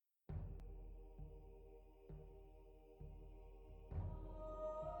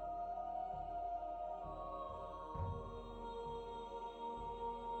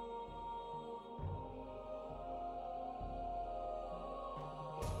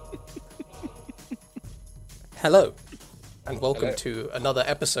Hello, and welcome to another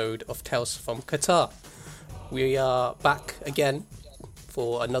episode of Tales from Qatar. We are back again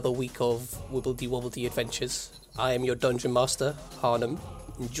for another week of Wibbledy Wobbledy adventures. I am your Dungeon Master, Harnum,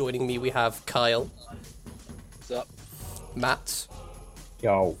 and joining me we have Kyle. What's up? Matt.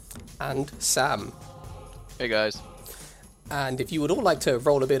 Yo. And Sam. Hey guys. And if you would all like to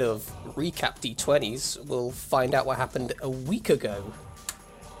roll a bit of recap D20s, we'll find out what happened a week ago.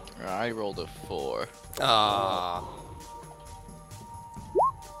 I rolled a 4. Ah.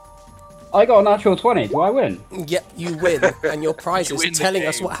 I got a natural 20. Do I win? Yep, you win, and your prize is telling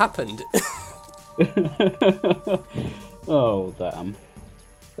us what happened. Oh, damn.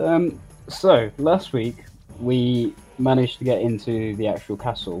 So, last week, we managed to get into the actual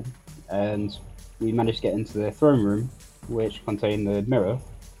castle, and we managed to get into the throne room, which contained the mirror.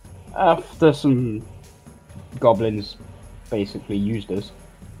 After some goblins basically used us,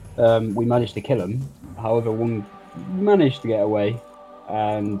 we managed to kill him. However, one managed to get away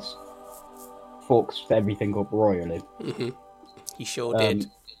and fucked everything up royally. Mm-hmm. He sure did.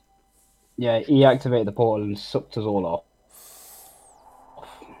 Yeah, he activated the portal and sucked us all off.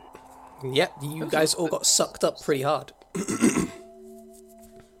 Yep, you guys all got sucked up pretty hard.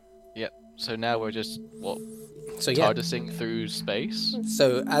 Yep, so now we're just, TARDISing through space?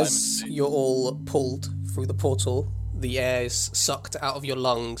 So as you're all pulled through the portal, the air is sucked out of your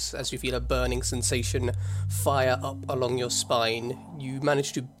lungs as you feel a burning sensation fire up along your spine. You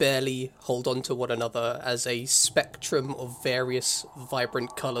manage to barely hold on to one another as a spectrum of various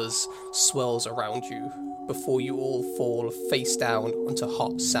vibrant colours swirls around you before you all fall face down onto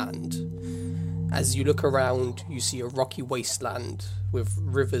hot sand. As you look around, you see a rocky wasteland with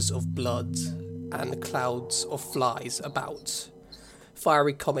rivers of blood and clouds of flies about.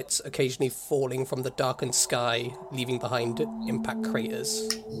 Fiery comets occasionally falling from the darkened sky, leaving behind impact craters.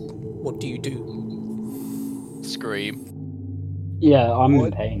 What do you do? Scream. Yeah, I'm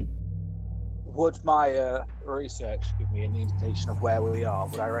in pain. Would my research give me an indication of where we are?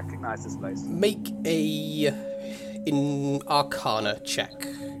 Would I recognise this place? Make a Arcana check.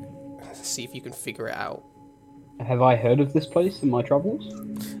 See if you can figure it out. Have I heard of this place in my travels?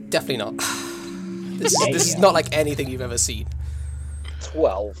 Definitely not. This is not like anything you've ever seen.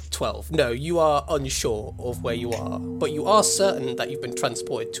 12. No, you are unsure of where you are, but you are certain that you've been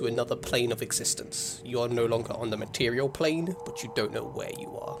transported to another plane of existence. You are no longer on the material plane, but you don't know where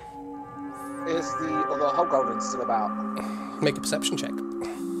you are. Is the other hobgoblin still about? Make a perception check.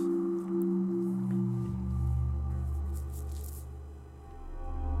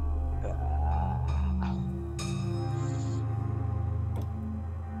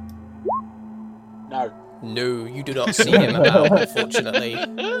 No, you do not see him about, unfortunately.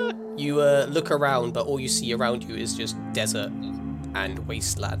 You look around, but all you see around you is just desert and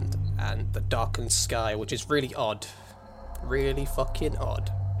wasteland and the darkened sky, which is really odd. Really fucking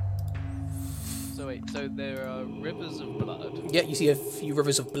odd. So wait, so there are rivers of blood? Yeah, you see a few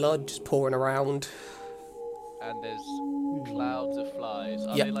rivers of blood just pouring around. And there's clouds of flies.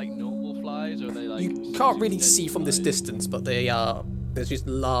 Are they like normal flies, or are they like... You can't really see from this distance, but they are... There's just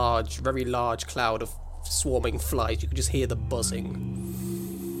large, very large cloud of swarming flies. You can just hear the buzzing.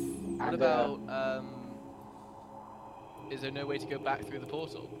 What about, is there no way to go back through the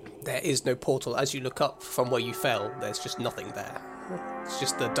portal? There is no portal. As you look up from where you fell, there's just nothing there. It's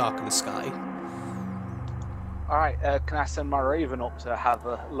just the darkened sky. Alright, can I send my raven up to have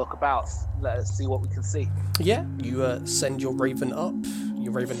a look about? Let us see what we can see. Yeah, you send your raven up.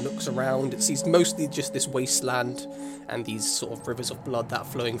 Your raven looks around. It sees mostly just this wasteland and these sort of rivers of blood that are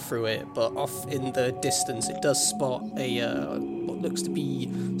flowing through it. But off in the distance, it does spot a what looks to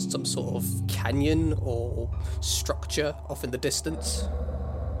be some sort of canyon or structure off in the distance.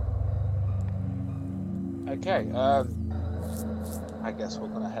 Okay, I guess we're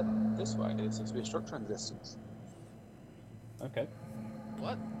gonna head this way. There seems to be a structure in the distance. Okay.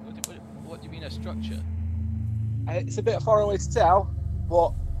 What? What do you mean a structure? It's a bit far away to tell,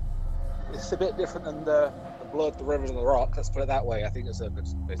 but it's a bit different than the blood, the rivers, and the rock. Let's put it that way. I think it's a good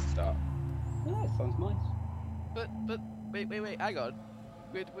place to start. Yeah, sounds nice. But wait, hang on.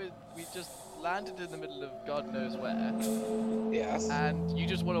 We just landed in the middle of God knows where. Yes. And you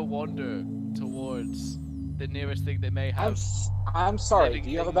just want to wander towards the nearest thing they may have. I'm sorry. Do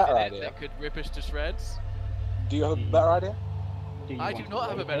you have a better idea? That could rip us to shreds. Do you have a better idea? I do not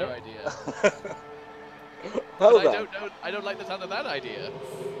have a better idea. Well, but I don't like the sound of that idea.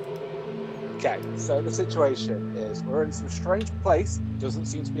 Okay, so the situation is we're in some strange place. Doesn't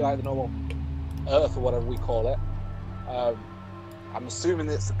seem to be like the normal Earth or whatever we call it. I'm assuming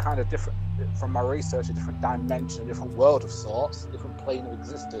it's a kind of different. from my research, a different dimension, a different world of sorts, a different plane of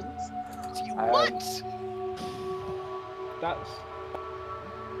existence. What? That's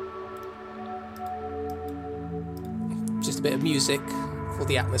Just a bit of music for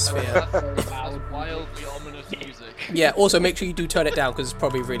the atmosphere. That's wildly ominous music. Yeah, also make sure you do turn it down because it's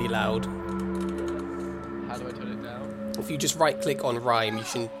probably really loud. How do I turn it down? If you just right click on Rhyme, you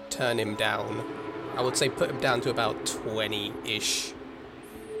should turn him down. I would say put him down to about 20-ish.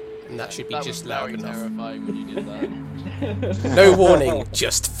 And that should be That just was loud very enough. terrifying when you did that. No warning,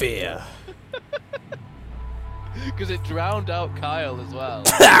 just fear. Because it drowned out Kyle as well.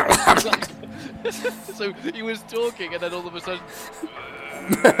 So he was talking and then all of a sudden...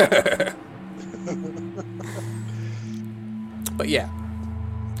 But yeah,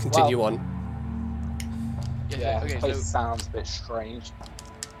 continue on. Yeah, this okay, place so... sounds a bit strange.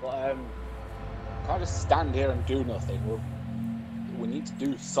 But can't just stand here and do nothing. We need to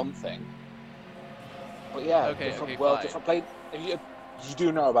do something. But yeah, Okay, different okay, world, fine. different plane. You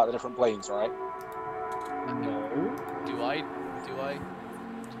do know about the different planes, right? no. Do I?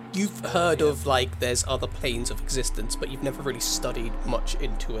 You've heard of, like, there's other planes of existence, but you've never really studied much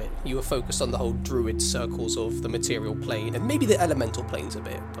into it. You were focused on the whole druid circles of the material plane, and maybe the elemental planes a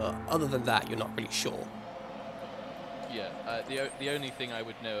bit, but other than that, you're not really sure. Yeah, the only thing I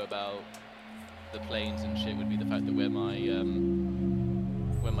would know about the planes and shit would be the fact that where my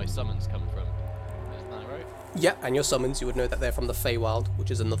summons come from. Isn't that right? Yeah, and your summons, you would know that they're from the Feywild,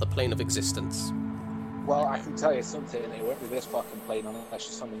 which is another plane of existence. Well, I can tell you something. It won't be this fucking plane unless you're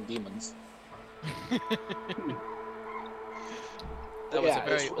summoning demons. That was Yeah, a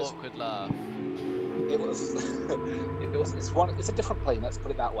very it's- awkward laugh. It was. It's a different plane. Let's put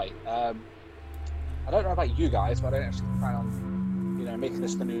it that way. I don't know about you guys, but I don't actually plan on, making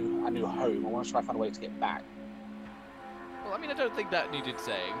this a new home. I want to try and find a way to get back. Well, I mean, I don't think that needed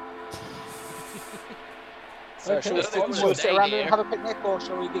saying. So Okay, shall we let's sit, do shall we it. sit around Here. and have a picnic, or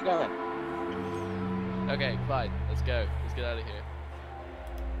shall we get going? Okay, fine. Let's go. Let's get out of here.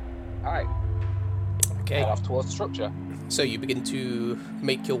 All right. Okay, Head off towards the structure. so you begin to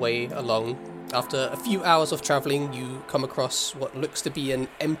make your way along. After a few hours of travelling, you come across what looks to be an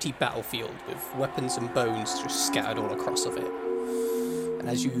empty battlefield with weapons and bones just scattered all across of it. And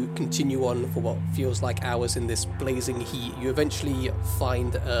as you continue on for what feels like hours in this blazing heat, you eventually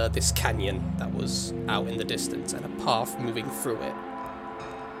find this canyon that was out in the distance and a path moving through it.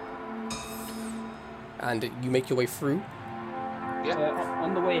 And you make your way through.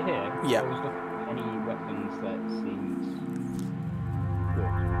 On the way here, Yeah. I was looking at any weapons that seemed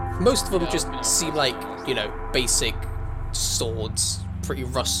good. Most of them Yeah, I was just gonna seem ask like, that. basic swords, pretty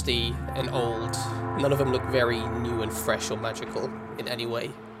rusty and old. None of them look very new and fresh or magical in any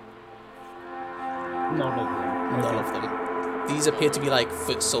way. None of them. None of them. These appear to be like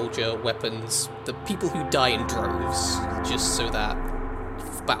foot soldier weapons, the people who die in droves, just so that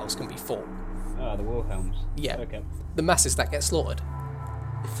battles can be fought. Ah, the Wilhelms. Yeah. Okay. The masses that get slaughtered.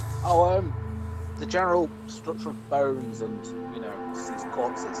 Oh, the general structure of bones and deceased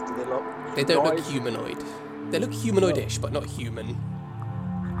corpses. Do they look? They don't look noise? humanoid. They look humanoid-ish, but not human.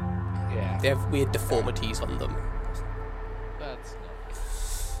 Yeah. They have weird deformities on them. That's not.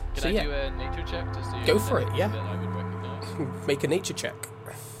 Can So, I yeah. do a nature check to see Go if for it, anything yeah. that I would recognize? Make a nature check.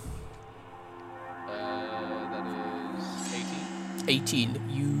 That is 18. 18.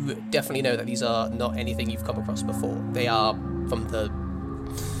 You definitely know that these are not anything you've come across before. They are from the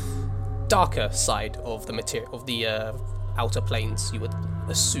darker side of the outer planes, you would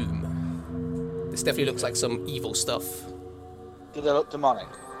assume. This definitely looks like some evil stuff. Do they look demonic?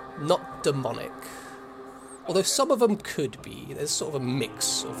 Not demonic. Although some of them could be. There's sort of a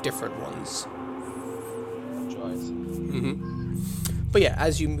mix of different ones. Choice. But yeah,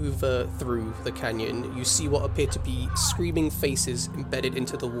 as you move through the canyon, you see what appear to be screaming faces embedded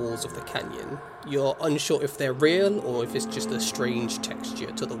into the walls of the canyon. You're unsure if they're real or if it's just a strange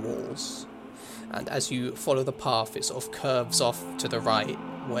texture to the walls. And as you follow the path, it sort of curves off to the right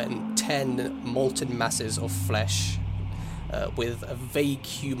when 10 molten masses of flesh with a vague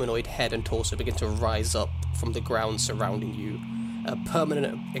humanoid head and torso begin to rise up from the ground surrounding you. A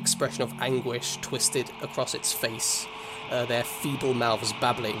permanent expression of anguish twisted across its face. Their feeble mouths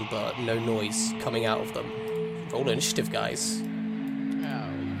babbling, but no noise coming out of them. Roll initiative, guys. Ow,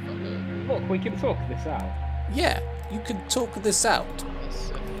 you fucker. Look, we can talk this out. Yeah, you can talk this out. That's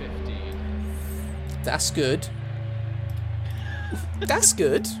a 15. That's good. That's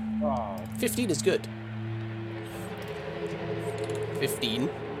good. Oh, 15 is good. 15.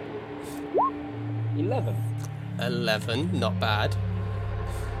 11. 11, not bad.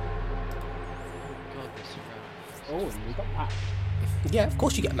 God, this round. Oh, and we got that. Yeah, of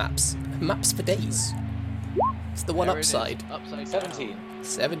course you get maps. Maps for days. It's the one There it is, upside. Upside 17. down.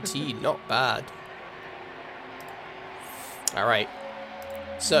 17, not bad. Alright.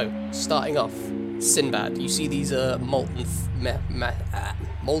 So, starting off, Sinbad, you see these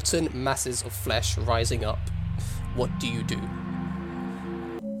molten masses of flesh rising up. What do you do?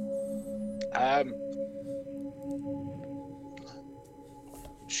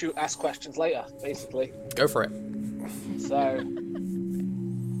 Shoot, ask questions later, basically. Go for it. So,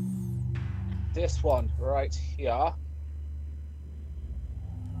 this one right here.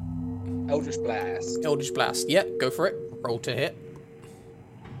 Eldritch Blast. Eldritch Blast. Yeah, go for it. Roll to hit.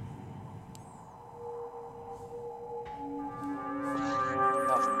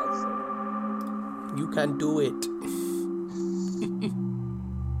 You can do it.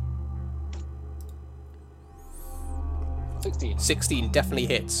 16. 16 definitely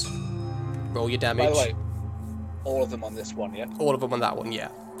hits. Roll your damage. By the way, all of them on this one, yeah? All of them on that one, yeah.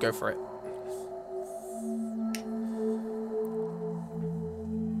 Go for it.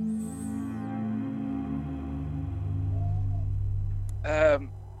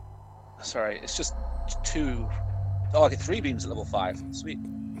 Sorry, it's just 2. Oh, I get 3 beams at level 5. Sweet.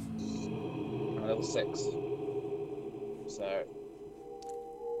 I'm level 6. So.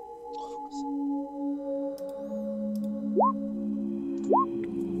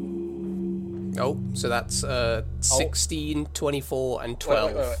 Oh, so that's 16, 24, and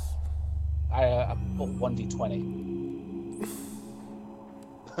 12. Wait. I put 1d20.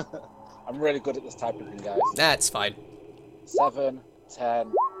 I'm really good at this type of thing, guys. That's fine. 7,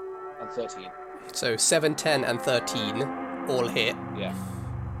 10, and 13. So 7, 10, and 13 all hit. Yeah.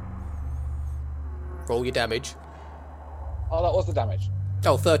 Roll your damage. Oh, that was the damage.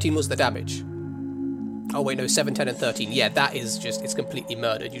 Oh, 13 was the damage. Oh wait, no, 7, 10, and 13. Yeah, that is just, it's completely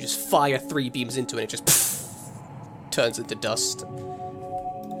murdered. You just fire 3 beams into it and it just turns into dust.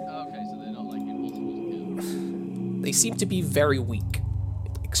 Oh, okay, so they're not like impossible to kill. They seem to be very weak.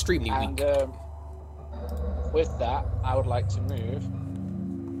 Extremely And weak. with that, I would like to move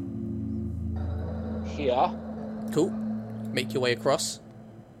here. Cool. Make your way across.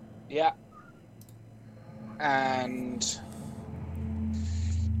 Yeah. And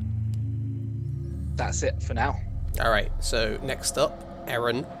that's it for now. Alright, so next up,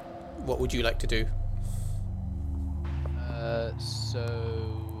 Aaron, what would you like to do?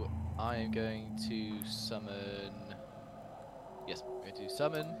 So I am going to summon. Yes, I'm going to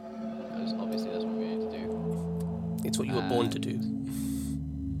summon, because obviously that's what we're going to do. It's what you were born to do.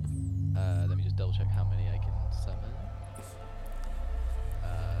 Let me just double check how many I can summon.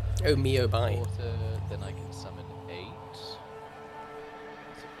 Oh me, oh my. Quarter, then I can summon 8. That's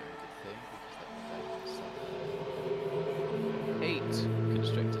a very good thing, because that means I can summon 8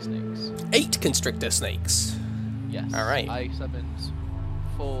 constrictor snakes. 8 constrictor snakes. Yes. Alright. I summoned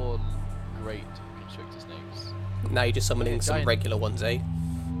 4 great constrictor snakes. Now you're just summoning some giant- regular ones, eh?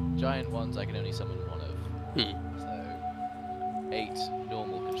 Giant ones I can only summon 1 of. Hmm. So 8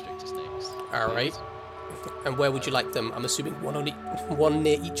 normal constrictor snakes. Alright. And where would you like them? I'm assuming one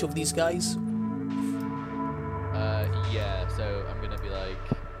near each of these guys? Yeah, so I'm gonna be like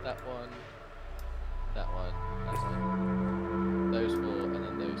that one, that one, those 4, and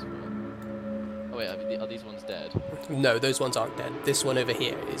then those 4. Oh wait, are these ones dead? No, those ones aren't dead. This one over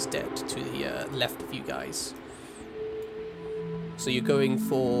here is dead to the left of you guys. So you're going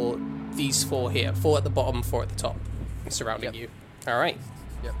for these 4 here. 4 at the bottom, 4 at the top, surrounding you. Alright.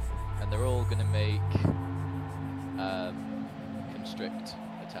 Yep. And they're all gonna make constrict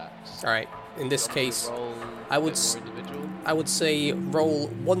attacks. Alright. In this Do you want me to case, roll I a would bit more individual. I would say roll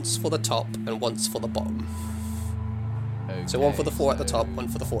once for the top and once for the bottom. So one for the 4 at the top, one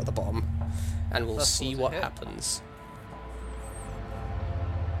for the 4 at the bottom. And we'll Plus see 4 to what hit. happens.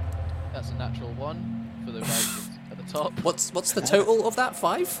 That's a natural 1 for the guys at the top. What's the total of that?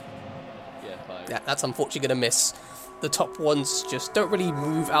 5? Yeah, 5. Yeah, that's unfortunately gonna miss. The top ones just don't really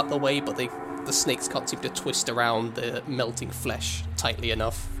move out the way, but the snakes can't seem to twist around the melting flesh tightly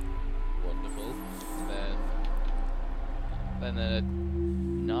enough. Wonderful. Then a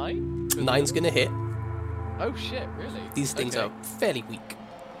 9? 9's gonna hit. Oh shit, really? These things Okay. are fairly weak.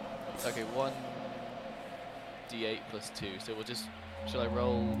 Okay, 1d8 plus 2. So we'll just. Shall I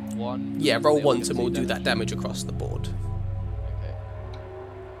roll 1? Yeah, roll They all once get and we'll 2 do that damage across the board. Okay.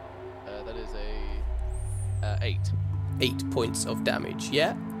 That is a 8. 8 points of damage,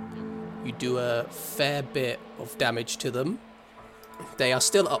 yeah? You do a fair bit of damage to them. They are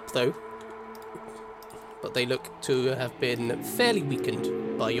still up though, but they look to have been fairly weakened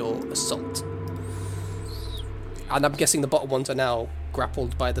by your assault. And I'm guessing the bottom ones are now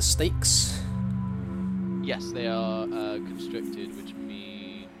grappled by the stakes. Yes, they are constricted, which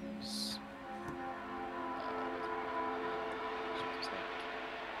means.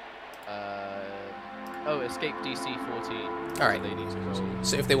 Escape DC 14. Alright. So they need to roll.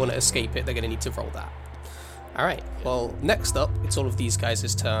 So if they want to escape it, they're going to need to roll that. Alright, well, next up, it's all of these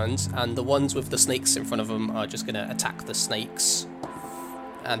guys' turns, and the ones with the snakes in front of them are just going to attack the snakes.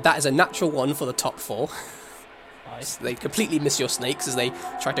 And that is a natural one for the top 4. Nice. They completely miss your snakes as they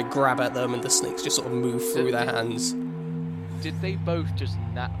try to grab at them, and the snakes just sort of move through their hands. Did they both just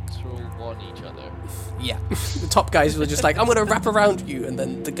natural one each other? Yeah. The top guys were just like, I'm going to wrap around you, and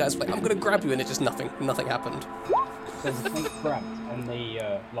then the guys were like, I'm going to grab you, and it just nothing happened. So the snake grabbed and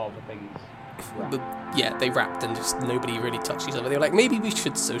the lava things wrapped. Yeah, they wrapped and just nobody really touched each other. They were like, maybe we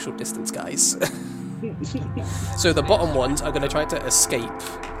should social distance, guys. So the bottom ones are going to try to escape.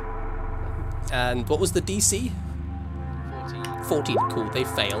 And what was the DC? 14. 14, cool, they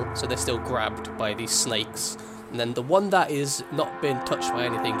fail, so they're still grabbed by these snakes. And then the one that is not being touched by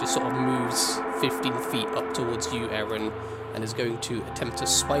anything just sort of moves 15 feet up towards you, Aaron, and is going to attempt to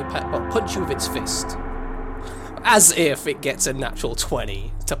swipe at, well, punch you with its fist. As if it gets a natural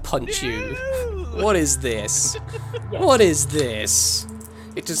 20 to punch you. What is this? What is this?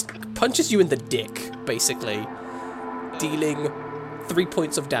 It just punches you in the dick, basically, dealing 3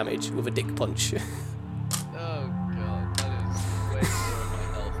 points of damage with a dick punch. Oh god, that is way more of my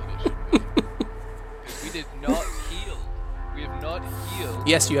health than it should be. 'Cause we did not heal. We have not healed.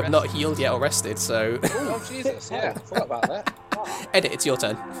 Yes, you or have not rested. healed yet or rested, so Oh, Jesus, yeah, I forgot about that. Oh. Edit, it's your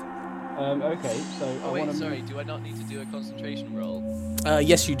turn. Okay, so Oh I wait, want to. sorry, do I not need to do a concentration roll?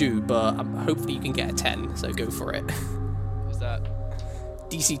 Yes, you do, but hopefully you can get a 10, so go for it. Is that...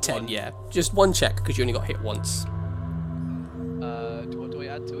 DC 10, yeah. Just one check, because you only got hit once. what do I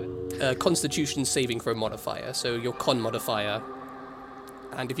add to it? Constitution saving throw modifier, so your con modifier,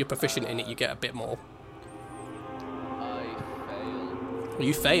 and if you're proficient in it, you get a bit more. I fail.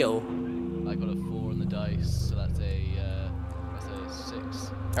 You fail. I got a 4 on the dice, so that's a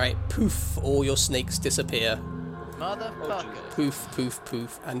 6. Alright, poof, all your snakes disappear. Motherfucker. Poof, poof,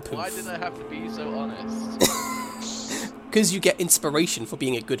 poof, and Why poof. did I have to be so honest? Because you get inspiration for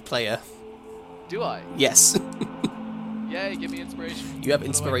being a good player. Do I? Yes, Yay, give me inspiration. you have What do I-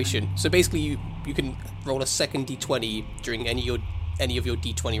 inspiration. So basically you can roll a second d20 during any of your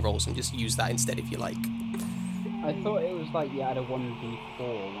d20 rolls and just use that instead if you like. I thought it was like you had a 1d4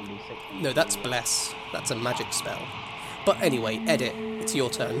 or 1d6. No, that's bless. That's a magic spell. But anyway, Edit, it's your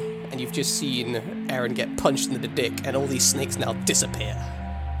turn, and you've just seen Aaron get punched in the dick, and all these snakes now disappear.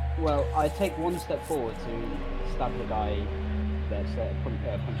 Well, I take one step forward to stab the guy that's punched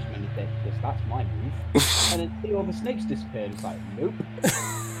him in the dick, because that's my move. And then see all the snakes disappear, and it's like, nope.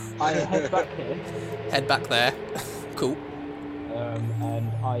 I head back here, Head back there. Cool.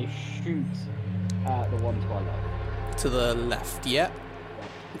 and I shoot at the one to my left. To the left, yeah.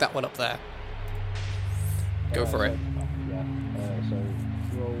 That one up there. Go for it. Yeah, so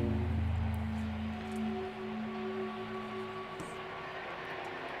roll.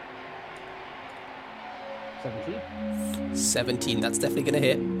 $17. 17, that's definitely gonna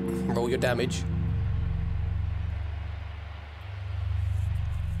hit. Roll your damage.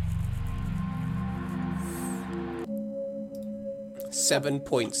 Seven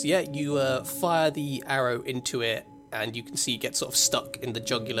points. Yeah, you fire the arrow into it, and you can see it get sort of stuck in the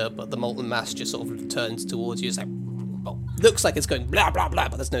jugular, but the molten mass just sort of turns towards you. It's like, well, looks like it's going blah blah blah,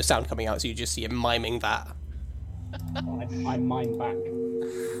 but there's no sound coming out, so you just see it miming that. I mine back.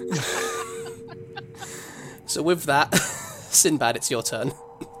 So with that, Sinbad, it's your turn.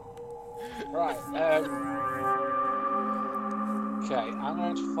 Right, okay, I'm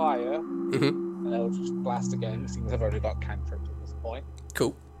going to fire, and I'll just blast again, seeing as I've already got cantrips at this point.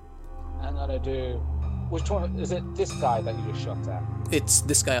 Cool. I'm going to do... Which one? Is it this guy that you just shot at? It's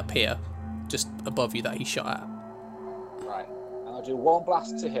this guy up here, just above you that he shot at. Right, and I'll do one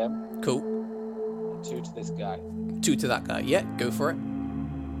blast to him, Cool. and 2 to this guy. 2 to that guy. Yeah, go for it.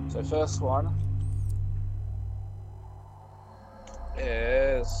 So first one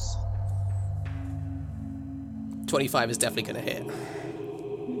is... 25 is definitely going to hit.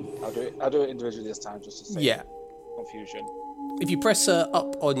 I'll do it individually this time, just to save Yeah. confusion. If you press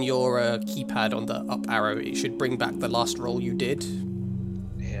up on your keypad on the up arrow, it should bring back the last roll you did.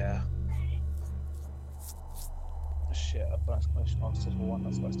 Yeah. Shit, I've got one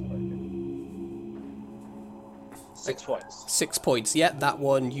that's supposed to work. 6 points. 6 points. Yeah, that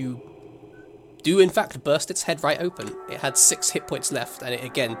one you do in fact burst its head right open. It had 6 hit points left, and it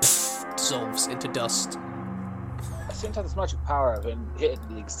again dissolves into dust. I seem to have this magic power of hitting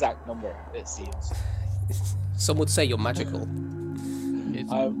the exact number, it seems. Some would say you're magical.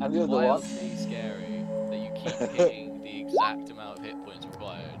 It's And the other one? wildly scary that keep hitting the exact amount of hit points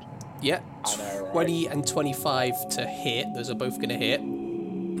required. Yeah, I know, right? 20 and 25 to hit. Those are both going to hit.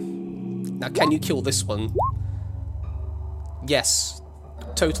 Now, can you kill this one? Yes.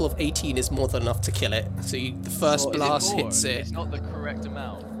 Total of 18 is more than enough to kill it. So the first Is it blast more? hits it. It's not the correct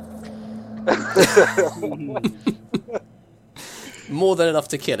amount. More than enough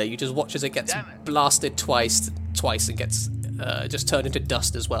to kill it. You just watch as it gets Damn it. blasted twice and gets just turned into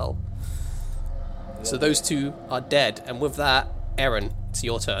dust as well. So those two are dead. And with that, Aaron, it's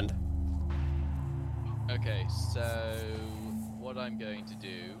your turn. Okay, so what I'm going to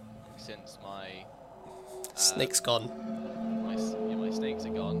do, since my Snake's gone. my snakes are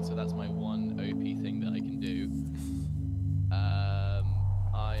gone, so that's my one OP thing that I can do.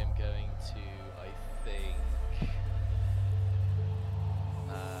 I am going to, I think,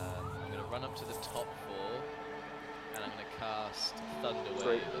 I'm going to run up to the top floor, and I'm going to cast Thunder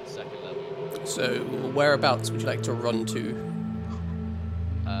Wave at second level. So whereabouts would you like to run to?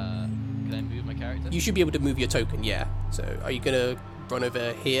 Can I move my character? You should be able to move your token, yeah. So are you going to run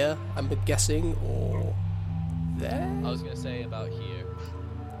over here, I'm guessing, or there? I was going to say about here.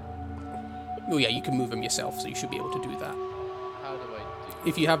 Oh yeah, you can move them yourself, so you should be able to do that. How do I do?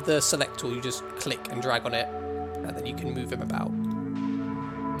 If you have the select tool, you just click and drag on it, and then you can move them about. It's not letting me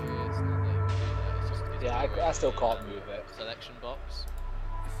do that. It's just, it's Yeah, going I still can't move it. Selection box.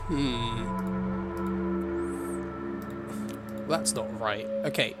 That's not right.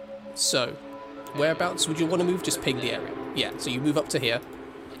 Okay, so whereabouts would you want to move? Just ping the area. Yeah, so you move up to here.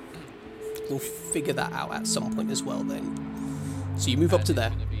 We'll figure that out at some point as well then. So you move up to there.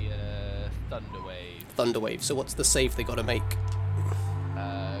 It's going to be a Thunder Wave. Thunder Wave. So what's the save they got to make?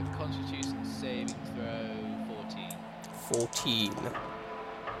 Constitution saving throw 14. 14.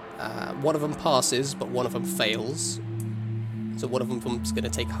 One of them passes, but one of them fails. So one of them's going to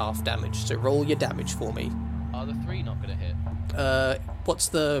take half damage. So roll your damage for me. Are the three not going to hit? What's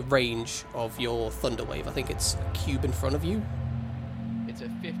the range of your Thunder Wave? I think it's a cube in front of you. It's a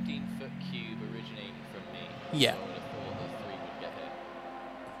 15-foot cube originating from me. Yeah. So I would have thought the three would get hit.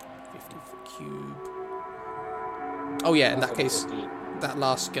 50-foot cube. Oh yeah, in that case, that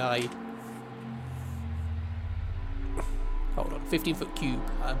last guy... Hold on, 15-foot cube.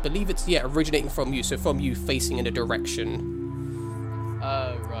 I believe it's, yeah, originating from you, so from you facing in a direction.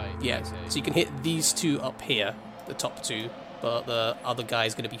 Oh, right. Yeah, okay. so you can hit these two up here, the top two, but the other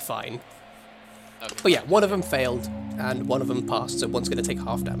guy's going to be fine. Okay. But yeah, one of them failed, and one of them passed, so one's going to take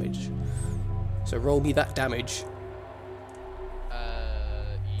half damage. So roll me that damage.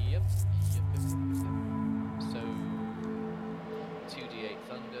 Yep. So, 2d8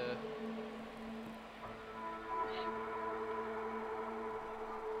 thunder.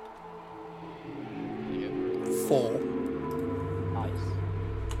 There you go. 4. Nice.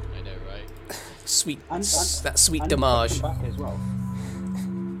 I know, right? Sweet, And- that sweet And damage. back as well.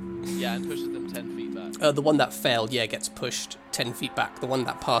 Yeah, and pushes them 10 feet back. The one that failed, yeah, gets pushed 10 feet back. The one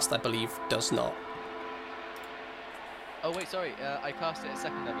that passed, I believe, does not. Oh, wait, sorry. I cast it at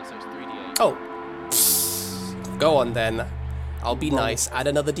second level, so it's 3d8. Oh. Go on then. I'll be nice. Add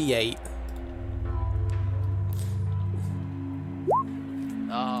another d8.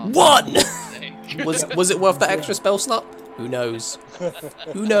 Oh, 1! sake. Was it worth that extra spell slot? Who knows?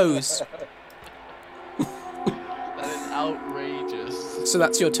 Who knows? That is outrageous. So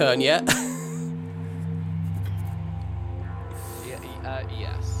that's your turn, yeah?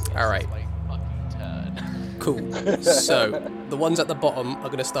 Yes. All right. It's my fucking turn. Cool. So, the ones at the bottom are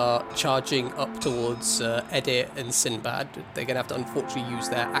going to start charging up towards Edit and Sinbad. They're going to have to unfortunately use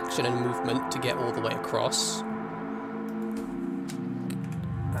their action and movement to get all the way across.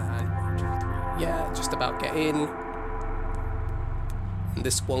 And, yeah, just about get in. And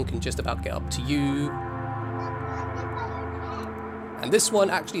this one can just about get up to you. And this one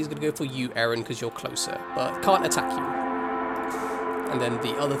actually is going to go for you, Aaron, because you're closer, but can't attack you. And then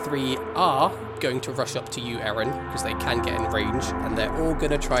the other three are going to rush up to you, Aaron, because they can get in range, and they're all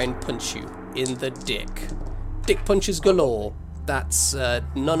going to try and punch you in the dick. Dick punches galore. That's,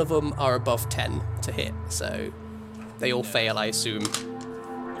 none of them are above 10 to hit, so they all fail, I assume.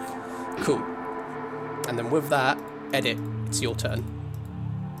 Cool. And then with that, Edit, it's your turn.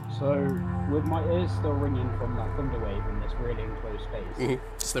 So, with my ears still ringing from that thunder wave in this really enclosed space,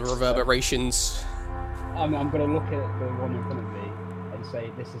 It's the reverberations. I'm going to look at the one in front of me and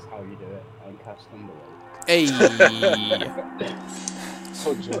say, "This is how you do it," and cast thunder wave. Hey!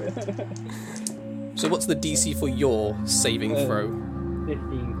 So joy. So what's the DC for your saving throw?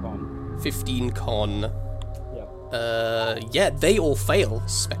 15 con. 15 con. Yep. Yeah, they all fail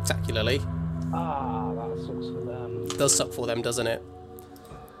spectacularly. Ah, that sucks for them. Does suck for them, doesn't it?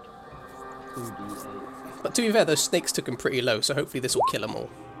 2d8. But to be fair, those snakes took him pretty low, so hopefully this will kill them all.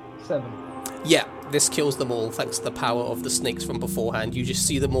 7. Yeah, this kills them all thanks to the power of the snakes from beforehand. You just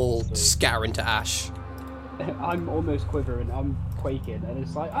see them all scatter into ash. I'm almost quivering, I'm quaking, and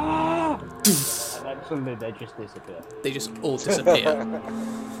it's like, ah! And then suddenly they just disappear. They just all disappear.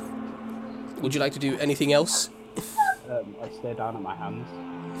 Would you like to do anything else? I stare down at my hands.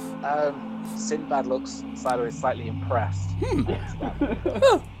 Sinbad looks slightly impressed.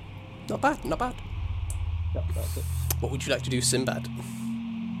 Oh, not bad, not bad. Yep, that's it. What would you like to do, Sinbad?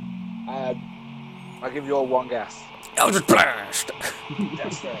 I'll give you all one guess. Eldritch Blast!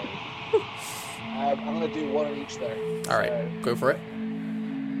 Yes, sir. I'm going to do one on each there. Alright, go for it.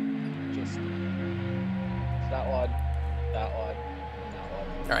 Just that one, and that one.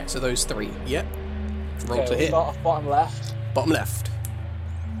 Alright, so those 3. Yep. Roll Okay, to we'll hit. start off bottom left. Bottom left.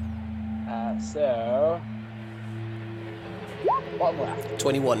 So bottom left.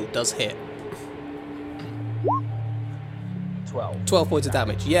 21 does hit. 12. 12 points of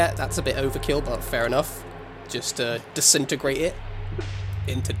damage. Yeah, that's a bit overkill, but fair enough. Just disintegrate it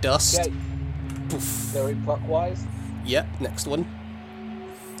into dust. Okay. Poof. Going clockwise. Yep, next one.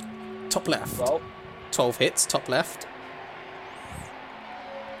 Top left. 12. 12 hits, top left.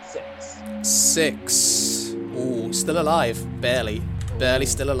 6. 6. Ooh, still alive. Barely. Barely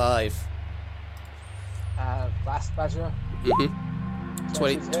still alive. Last badger. Mm-hmm.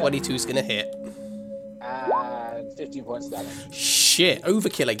 22's gonna hit. And 15 points of damage. Shit,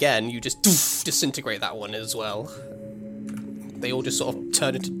 overkill again. You just disintegrate that one as well. They all just sort of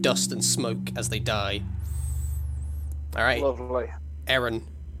turn into dust and smoke as they die. Alright, Lovely. Aaron,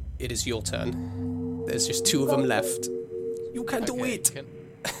 it is your turn. There's just 2 of them left. You can do Okay, it!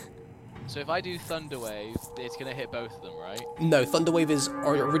 So if I do Thunder Wave, it's gonna hit both of them, right? No, Thunderwave is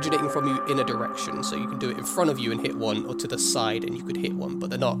originating from you in a direction, so you can do it in front of you and hit one, or to the side and you could hit one, but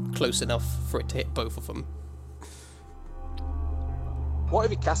they're not close enough for it to hit both of them. What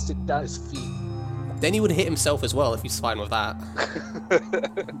if he cast it down his feet? Then he would hit himself as well if he's fine with that.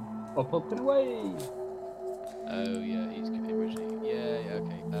 Up and away! Oh yeah, he's originally. Yeah,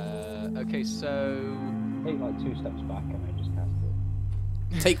 okay. Okay, so Take like 2 steps back and I just cast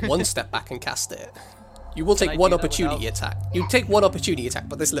it. Take 1 step back and cast it. You will Can take I 1 do that opportunity attack. You take 1 opportunity attack,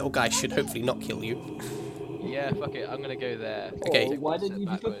 but this little guy should hopefully not kill you. yeah, fuck it. I'm gonna go there. Okay. Take Why one didn't step you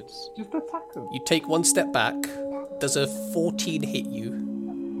backwards? just attack them? You take 1 step back. Does a 14 hit you?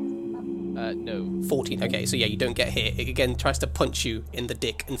 No. 14, okay, so yeah, you don't get hit. It again tries to punch you in the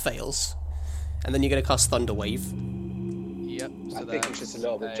dick and fails. And then you're going to cast Thunder Wave. Yep. So I think he's just a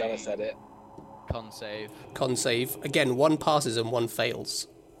little bit jealous at it. Con save. Con save. Again, 1 passes and 1 fails.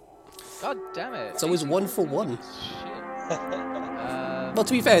 God damn it. It's always 1 for 1. Shit. Well,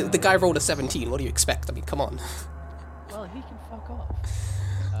 to be fair, the guy rolled a 17. What do you expect? I mean, come on. Well, he can fuck off.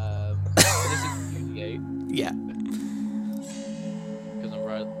 This is 58 Yeah, because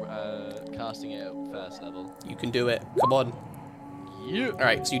I'm casting it at first level. you can do it. Come on. Yeah.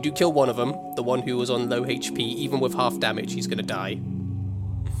 Alright, so you do kill one of them. The one who was on low HP. Even with half damage, he's going to die.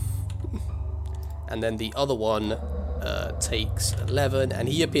 And then the other one takes 11, and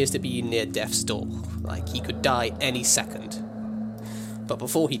he appears to be near death's door. Like, he could die any second. But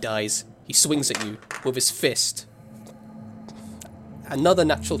before he dies, he swings at you with his fist. Another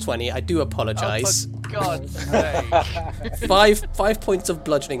natural 20. I do apologise. Oh, for God's sake. 5 points of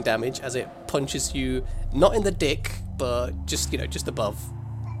bludgeoning damage as it punches you, not in the dick, but just, just above.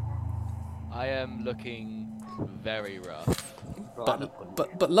 I am looking very rough.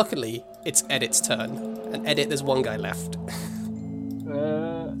 But luckily, it's Edit's turn. And Edit, there's 1 guy left.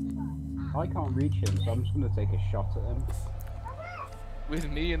 I can't reach him, so I'm just going to take a shot at him. With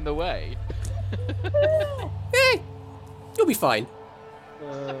me in the way. Hey, you'll be fine.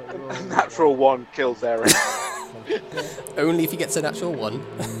 Natural 1 kills Aaron. Only if he gets a natural 1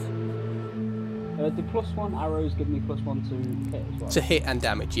 The +1 arrows give me +1 to hit as well. to hit and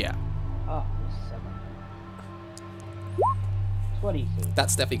damage. Yeah, Ah, 7. 22.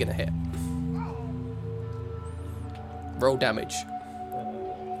 that's definitely gonna hit. Roll damage.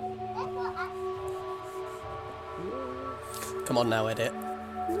 Come on now, Edit.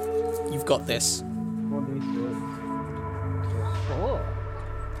 You've got this. 1d6 +4.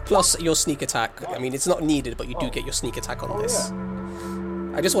 Plus your sneak attack. I mean, it's not needed, but you do get your sneak attack on this.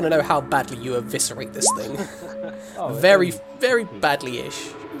 Yeah. I just want to know how badly you eviscerate this thing. Oh, Very badly-ish.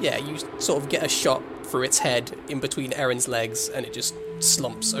 Yeah, you sort of get a shot through its head in between Aaron's legs, and it just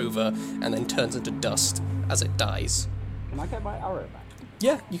slumps over and then turns into dust as it dies. Can I get my arrow back?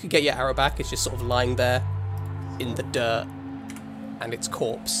 Yeah, you could get your arrow back. It's just sort of lying there in the dirt and its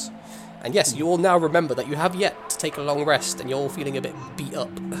corpse. And yes, you all now remember that you have yet to take a long rest and you're all feeling a bit beat up.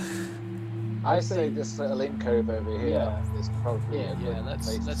 I say this little cove over here Yeah. is probably a good Yeah,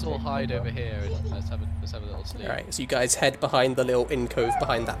 place to let's all take hide cover. over here and let's have a little sleep. Alright, so you guys head behind the little cove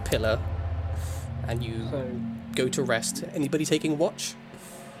behind that pillar, and you So, go to rest. Anybody taking watch?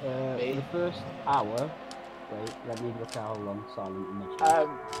 for the first hour, wait, let me look at how long silent image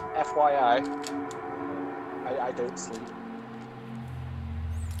is. FYI, I don't sleep.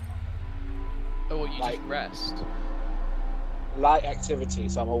 Oh, what, you Like- just rest? Light activity,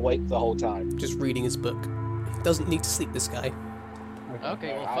 so I'm awake the whole time. Just reading his book. Doesn't need to sleep, this guy.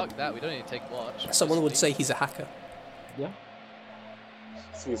 Okay, well, fuck that. We don't need to take watch. Someone would Just say he's a hacker. Yeah.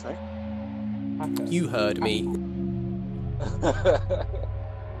 Excuse me. Hacker. You heard me. sleep.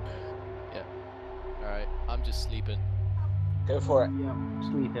 Alright, I'm just sleeping. Go for it. Yeah,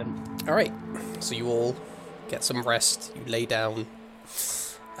 sleeping. Alright, so you all get some rest, you lay down,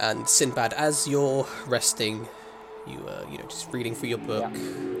 and Sinbad, as you're resting, you know, just reading through your book,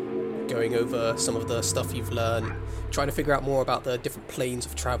 going over some of the stuff you've learned, trying to figure out more about the different planes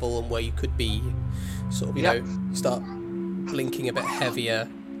of travel and where you could be, sort of, you know, start blinking a bit heavier,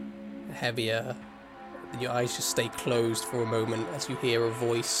 and your eyes just stay closed for a moment as you hear a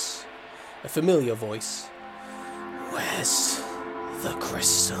voice, a familiar voice. Where's the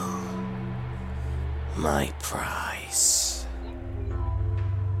crystal? My prize.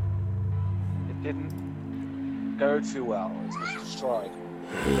 It didn't go too well. It was destroyed.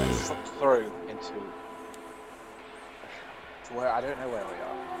 We got sucked through into to where I don't know where we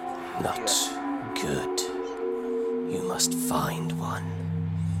are. Not good. You must find one.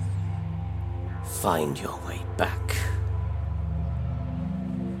 Find your way back.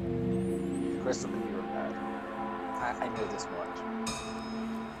 Crystal can be repaired. I know this much.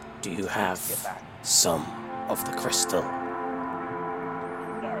 Do you Get have back. some of the crystal? No,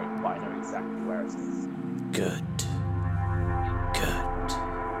 but I know exactly where it is. Good. Good.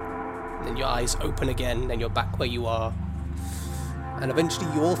 Then your eyes open again and you're back where you are. And eventually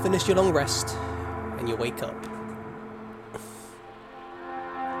you all finish your long rest and you wake up.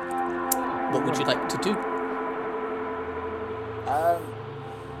 What would you like to do?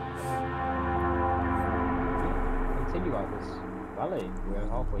 Continue out this valley. We're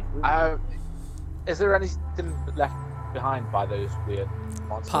halfway through. Is there anything left behind by those weird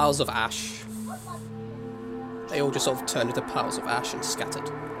monsters? Piles of ash. They all just sort of turned into piles of ash and scattered.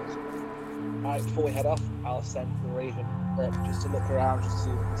 Alright, before we head off, I'll send the Raven up just to look around, just to see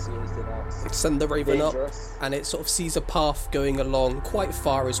if we can see anything else. Send the raven up, Dangerous. and it sort of sees a path going along quite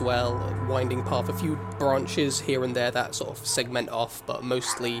far as well, a winding path, a few branches here and there that sort of segment off, but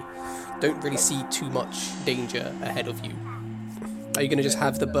mostly don't really see too much danger ahead of you. Are you going to just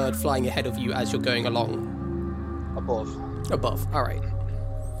have the bird flying ahead of you as you're going along? Above. Above, alright.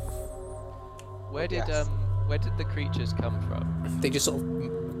 Where did Yes. where did the creatures come from? They just sort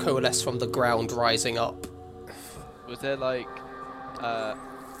of coalesce from the ground rising up. Was there like I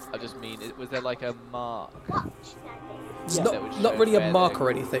just mean, was there like a mark? It's Yeah. That would not show really a where mark they- or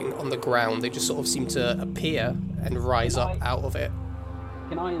anything on the ground, they just sort of seem to appear and rise up out of it.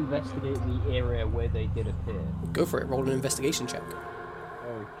 Can I investigate the area where they did appear? Go for it, roll an investigation check.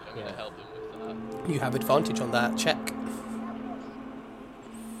 Oh, I'm gonna yeah. help them with that. You have advantage on that check.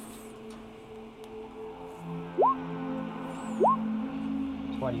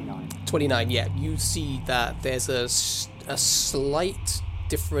 $29. 29, yeah. You see that there's a slight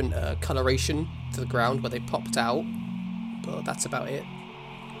different coloration to the ground where they popped out, but that's about it.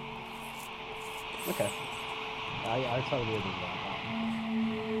 Okay. I tell the others about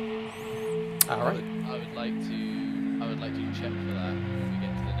that. Alright. I would like to check for that when we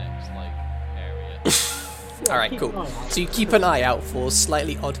get to the next like area. Alright, keep cool. an eye out. So you keep an eye out for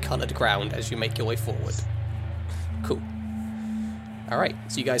slightly odd coloured ground as you make your way forward. Cool. Alright,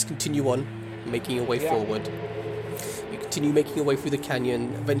 so you guys continue on, making your way forward. You continue making your way through the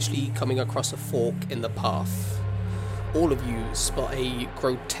canyon, eventually coming across a fork in the path. All of you spot a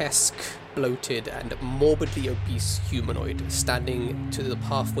grotesque, bloated, and morbidly obese humanoid standing to the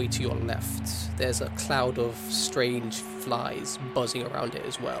pathway to your left. There's a cloud of strange flies buzzing around it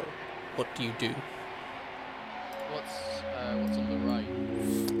as well. What do you do? What's on the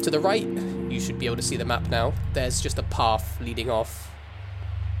right? To the right, you should be able to see the map now. There's just a path leading off.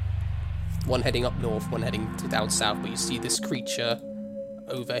 One heading up north, one heading to down south, but you see this creature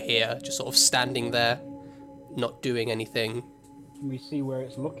over here, just sort of standing there, not doing anything. Can we see where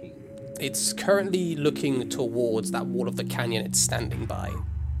it's looking? It's currently looking towards that wall of the canyon it's standing by.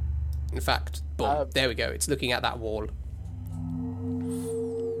 In fact, boom, there we go, it's looking at that wall.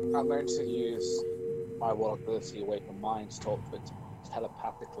 I'm going to use my wall ability away from mine to talk to it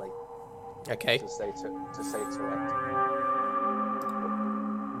telepathically Okay, to say to it.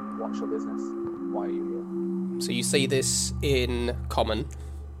 What's your business? Why are you So you say this in common,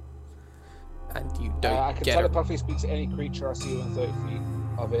 and you here? don't I can get it. telepathically speak to any creature I see within 30 feet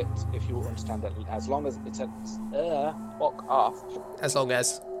of it if you will understand that. As long as it's fuck off. As long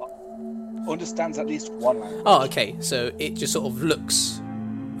as. Understands at least one language. Oh, okay. So it just sort of looks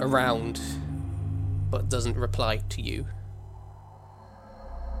around, but doesn't reply to you.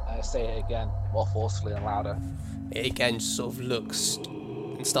 Say it again, more forcefully and louder. It again just sort of looks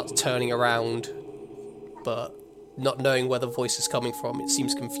and starts turning around, but not knowing where the voice is coming from. It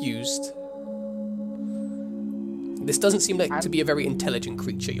seems confused. This doesn't seem like to be a very intelligent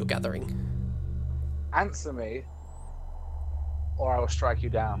creature you're gathering. Answer me, or I will strike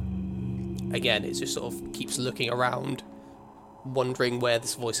you down. Again, it just sort of keeps looking around, wondering where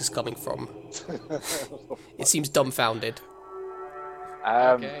this voice is coming from. It seems dumbfounded.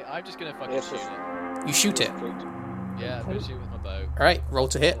 Okay, I'm just gonna fucking yes, shoot it. You shoot it. Yeah, I'm gonna shoot with my bow. Alright, roll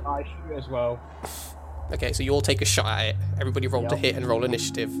to hit. I shoot as well. Okay, so you all take a shot at it. Everybody roll to Yep. hit and roll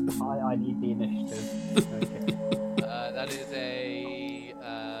initiative. I need the initiative. Okay. That is a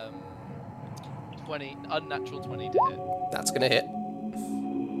unnatural 20 to hit. That's gonna hit.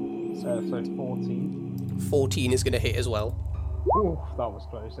 So 14. 14 is gonna hit as well. Ooh, that was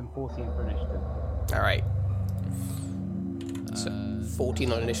close. And 14 for initiative. Alright. So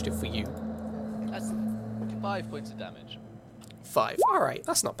 14 on initiative for you. That's 5 points of damage. 5. Alright,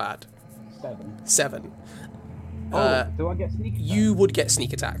 that's not bad. 7. 7. Oh, do I get sneak attack? You would get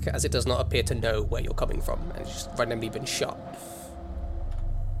sneak attack, as it does not appear to know where you're coming from, and it's just randomly been shot.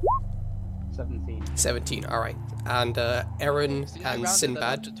 17. 17, alright. And Aaron See, I and rounded that up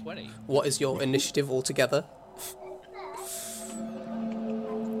Sinbad, to 20. what is your initiative altogether?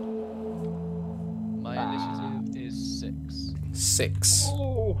 My initiative is 6. 6.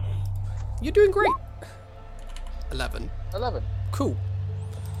 Oh. You're doing great. 11. 11. Cool.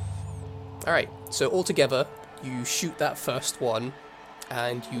 Alright, so altogether, you shoot that first one,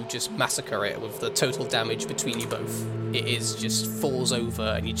 and you just massacre it with the total damage between you both. It is just falls over,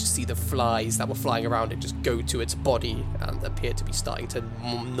 and you just see the flies that were flying around it just go to its body and appear to be starting to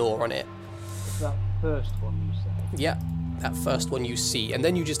gnaw on it. That first one you said. Yeah, that first one you see, and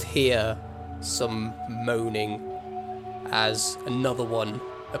then you just hear some moaning as another one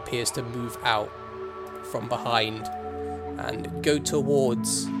appears to move out from behind and go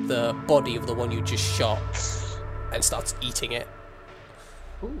towards the body of the one you just shot and starts eating it.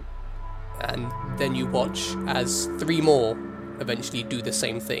 Ooh. And then you watch as 3 more eventually do the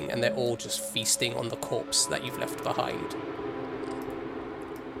same thing, and they're all just feasting on the corpse that you've left behind.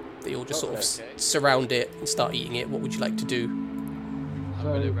 They all just sort of Okay. surround it and start eating it. What would you like to do? I'm So-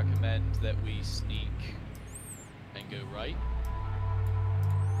 going to recommend that we sneak and go right.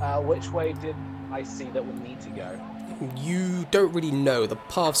 Which way did I see that we need to go? You don't really know. The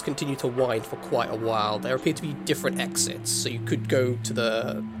paths continue to wind for quite a while. There appear to be different exits, so you could go to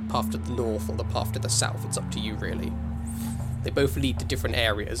the path to the north or the path to the south. It's up to you, really. They both lead to different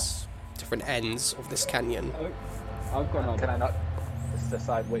areas, different ends of this canyon. Oh, I've got an Can idea. I not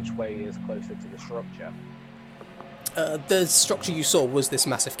decide which way is closer to the structure? The structure you saw was this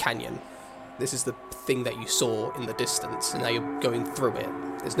massive canyon. This is the thing that you saw in the distance, and now you're going through it.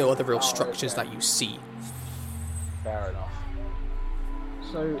 There's no other real Oh, structures okay. that you see. Fair enough.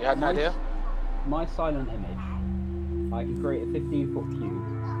 So You had an idea? My silent image, I can create a 15-foot cube,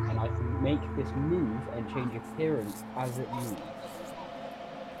 and I can make this move and change appearance as it moves.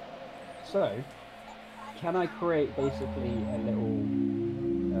 So, can I create basically a little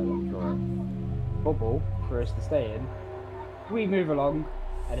let me draw it, bubble for us to stay in? We move along,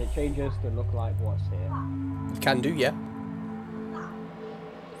 and it changes to look like what's here. You can do, yeah.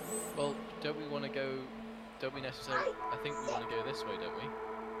 Well, don't we want to go... Don't we necessarily... I think we want to go this way, don't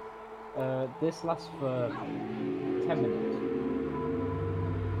we? This lasts for 10 minutes.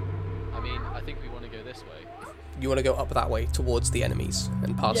 I mean, I think we want to go this way. You want to go up that way towards the enemies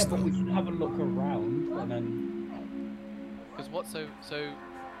and past Yeah, but them. we can have a look around, and then... Because what... So...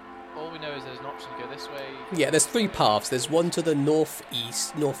 All we know is there's an option to go this way. Yeah, there's 3 paths. There's one to the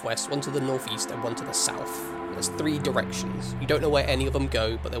northwest, one to the northeast, and one to the south. There's 3 directions. You don't know where any of them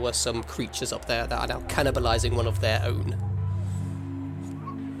go, but there were some creatures up there that are now cannibalizing one of their own.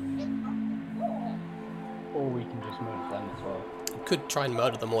 Or we can just move them as well. You could try and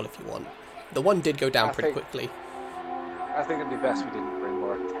murder them all if you want. The one did go down I pretty think- quickly. I think it'd be best we didn't bring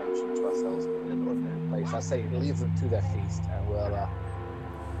more attention to ourselves in an ordinary place. I say leave them to their feast, and we'll.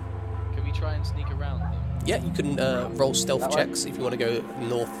 Can we try and sneak around them? Yeah, you can roll stealth That way? checks if you want to go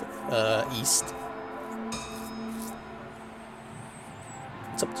east.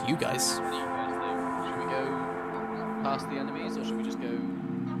 It's up to you guys. What do you guys think? Should we go past the enemies, or should we just go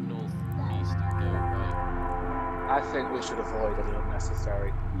north right? I think we should avoid any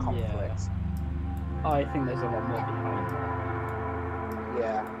unnecessary conflicts. I think there's a lot more behind that.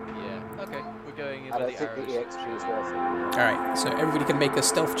 Yeah. Yeah. Okay, we're going in I where don't the think the arrows. EXP is worth it. Alright, so everybody can make a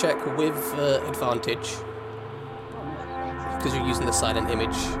stealth check with advantage. Because you're using the silent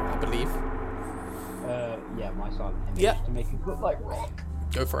image, I believe. Yeah, my silent image Yeah. to make it look like rock.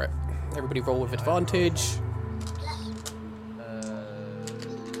 Go for it. Everybody roll with advantage.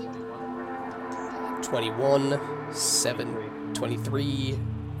 21, 7, 23,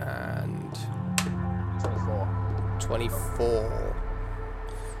 and 24. 24.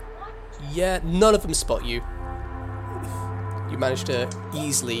 Yeah, none of them spot you. You managed to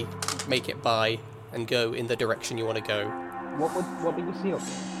easily make it by and go in the direction you want to go. What did we see up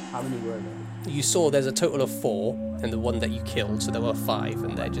there? How many were there? You saw there's a total of 4, and the one that you killed, so there were 5,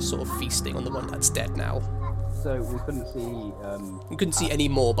 and they're just sort of feasting on the one that's dead now. So we couldn't see. You couldn't see any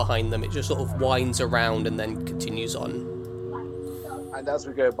more behind them, it just sort of winds around and then continues on. And as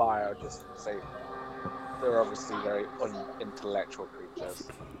we go by, I'll just say they're obviously very unintellectual creatures.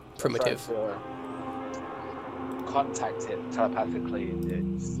 Primitive. Trying to contact it telepathically.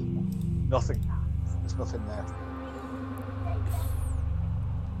 It's nothing. There's nothing there.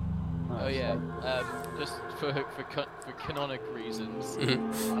 Oh yeah. Just for canonic reasons,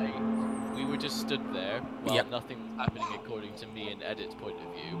 we were just stood there while Yep. nothing was happening according to me and Edit's point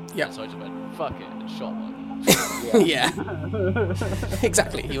of view. Yep. And so I just went, fuck it, and shot one. Yeah.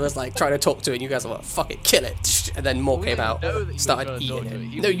 Exactly. He was like trying to talk to it, and you guys were like, fuck it, kill it. And then more We came didn't out, know that you were started trying to talk eating to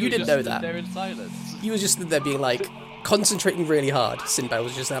it. it. No, you just didn't know stood that. there in silence. He was just stood there being like, concentrating really hard. Sinbad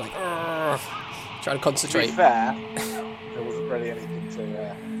was just there like, "Argh," trying to To be concentrate. fair, there wasn't really anything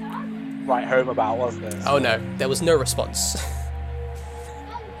to write home about, was there? Oh no, there was no response.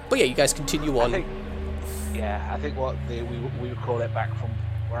 But yeah, you guys continue on. I think what we would call it back from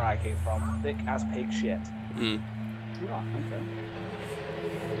where I came from, thick as pig shit. Mm. Yeah, okay.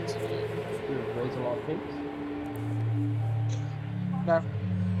 We would raise a lot of pigs. No,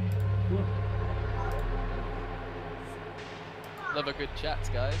 Love a good chat,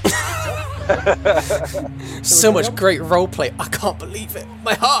 guys. So much great roleplay. I can't believe it.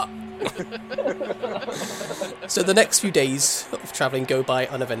 My heart. So the next few days of travelling go by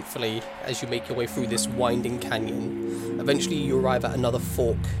uneventfully as you make your way through this winding canyon. Eventually you arrive at another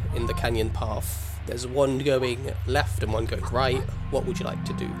fork in the canyon path. There's one going left and one going right. What would you like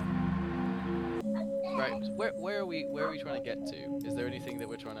to do? Right, where are we trying to get to? Is there anything that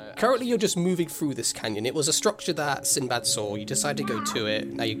we're trying to... Currently you're just moving through this canyon. It was a structure that Sinbad saw. You decided to go to it.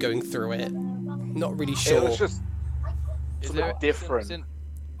 Now you're going through it. Not really it sure. was just Is something there different.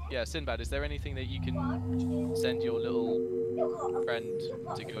 Yeah, Sinbad, is there anything that you can send your little friend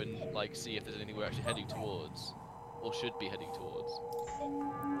to go and like see if there's anything we're actually heading towards? Or should be heading towards?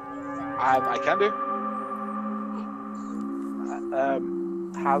 I can do.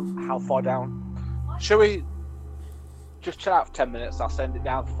 How far down? Shall we just chill out for 10 minutes? I'll send it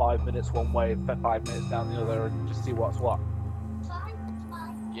down for 5 minutes one way, 5 minutes down the other, and just see what's what.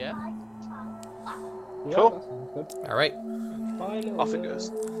 Yeah? Yeah, Cool. that sounds good. Alright. Off it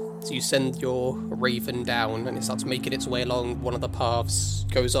goes. So you send your raven down and it starts making its way along one of the paths,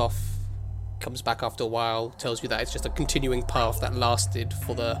 goes off, comes back after a while, tells you that it's just a continuing path that lasted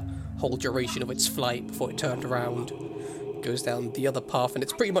for the whole duration of its flight before it turned around. Goes down the other path and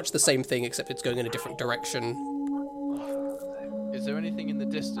it's pretty much the same thing except it's going in a different direction. Is there anything in the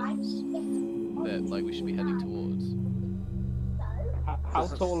distance that like we should be heading towards? How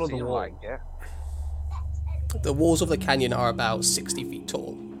Doesn't tall are the seem walls? like it. The walls of the canyon are about 60 feet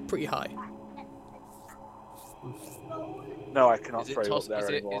tall. Pretty high. No, I cannot Is it throw you up toss there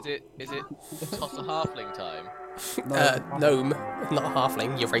anymore. is it toss a halfling time? Gnome, not a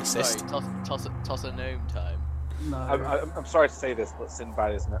halfling, you're racist. Sorry, toss a gnome time. No. I'm sorry to say this, but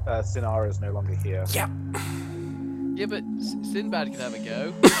Sinbad is Sinara is no longer here. Yeah. Yeah, but Sinbad can have a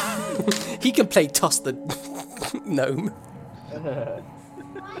go. He can play toss the gnome.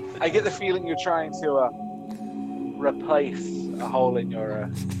 I get the feeling you're trying to replace a hole in your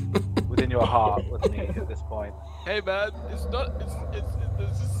within your heart with me at this point. Hey man, it's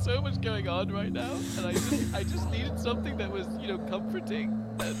there's just so much going on right now, and I just needed something that was, you know, comforting.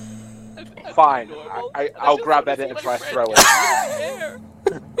 And Fine, normal. I'll just grab want to Edit see and my try to friend throw it. get out of the air.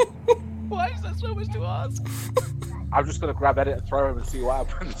 Why is that so much to ask? I'm just gonna grab Edit and throw him and see what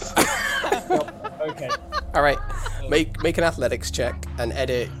happens. Okay. Alright, make an athletics check and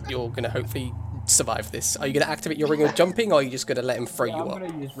Edit, you're gonna hopefully survive this. Are you gonna activate your ring of jumping or are you just gonna let him throw Yeah, you I'm up?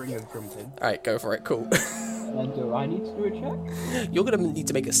 gonna use Ring of Jumping. Alright, go for it, cool. And do I need to do a check? You're gonna need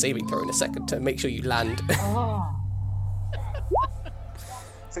to make a saving throw in a second to make sure you land. Ah.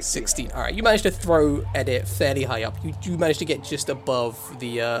 16. All right, you managed to throw Edit fairly high up. You do manage to get just above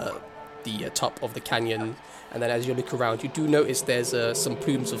the top of the canyon, and then as you look around, you do notice there's some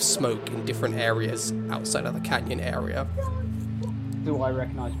plumes of smoke in different areas outside of the canyon area. Do I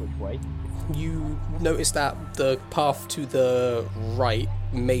recognise which way? You notice that the path to the right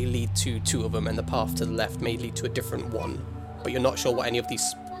may lead to two of them, and the path to the left may lead to a different one, but you're not sure what any of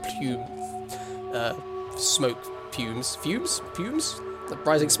these smoke fumes? The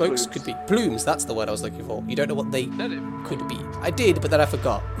rising smokes could be. Plumes, that's the word I was looking for. You don't know what they could be. I did, but then I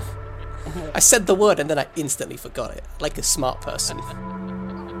forgot. I said the word and then I instantly forgot it, like a smart person.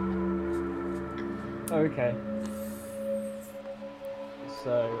 Okay.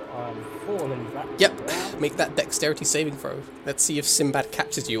 So I'm falling back. Yep, make that dexterity saving throw. Let's see if Sinbad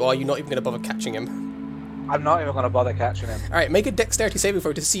catches you, or are you not even going to bother catching him? I'm not even going to bother catching him. Alright, make a dexterity saving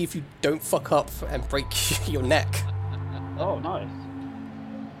throw to see if you don't fuck up and break your neck. Oh, nice.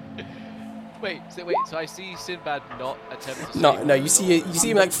 Wait, so I see Sinbad not attempt to No, you see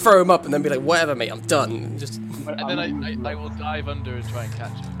him like throw him up and then be like, whatever mate, I'm done. Just... And then I will dive under and try and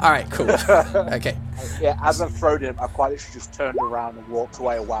catch him. Alright, cool. Okay. Yeah, as I've thrown him, I've quite literally just turned around and walked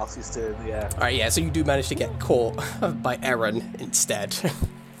away whilst he's still in the air. Alright, yeah, so you do manage to get caught by Aaron instead.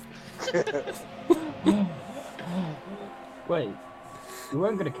 Wait, you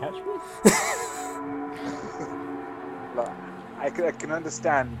weren't going to catch me? Look, I can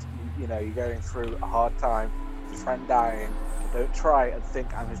understand, you know, you're going through a hard time, your friend dying. Don't try and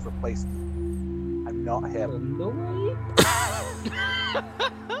think I'm his replacement. I'm not him.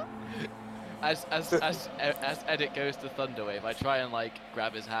 As Edit goes to Thunderwave, I try and like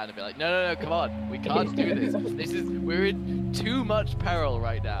grab his hand and be like, no, come on, we can't do this. We're in too much peril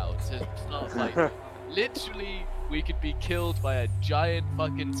right now to start fighting. Literally, we could be killed by a giant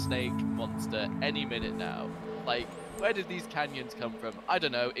fucking snake monster any minute now. Like, where did these canyons come from? I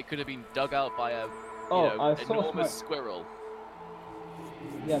don't know. It could have been dug out by a enormous squirrel.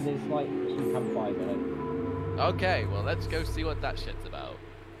 Yeah, there's like some campfire there. Okay, well let's go see what that shit's about.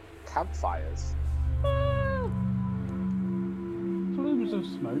 Campfires. Plumes of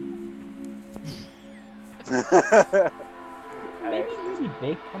smoke. Maybe really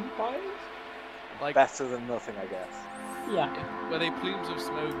big campfires? Like, better than nothing, I guess. Yeah. Were they plumes of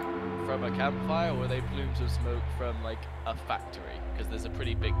smoke from a campfire, or were they plumes of smoke from like a factory? Because there's a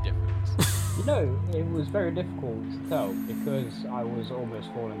pretty big difference. You know, it was very difficult to tell because I was almost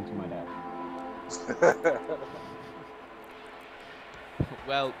falling to my death.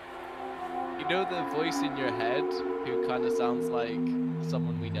 Well, you know the voice in your head who kind of sounds like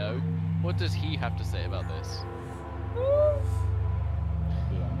someone we know? What does he have to say about this?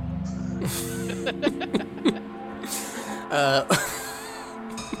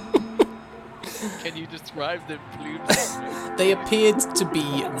 Can you describe the plumes of smoke? They appeared to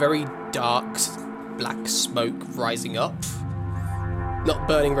be very dark, black smoke rising up. Not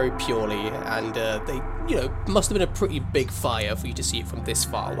burning very purely, and they, must have been a pretty big fire for you to see it from this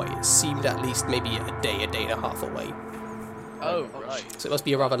far away. It seemed at least maybe a day and a half away. Oh, right. So it must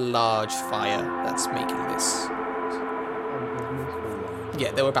be a rather large fire that's making this.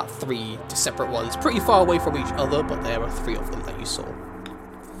 Yeah, there were about 3 separate ones, pretty far away from each other, but there were 3 of them that you saw.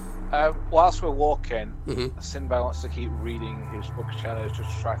 Whilst we're walking, Sinbad wants to keep reading his book of shadows just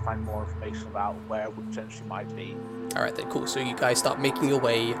to try to find more information about where we potentially might be. Alright then, cool. So you guys start making your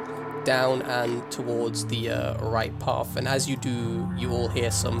way down and towards the right path, and as you do, you all hear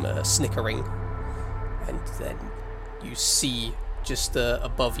some snickering, and then you see just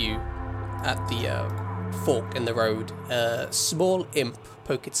above you at the fork in the road, a small imp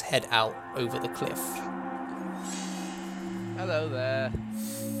poke its head out over the cliff. Hello there.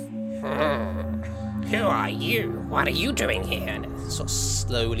 Who are you? What are you doing here? And it sort of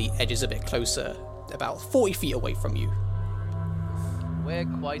slowly edges a bit closer, about 40 feet away from you. We're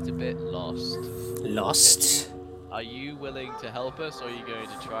quite a bit lost. Lost? Are you willing to help us, or are you going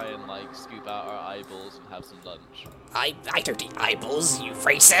to try and scoop out our eyeballs and have some lunch? I don't eat eyeballs, you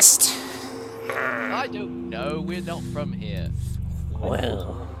racist. I don't know. We're not from here.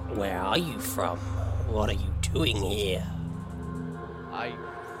 Well, where are you from? What are you doing here? I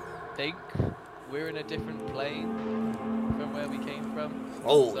think we're in a different plane from where we came from.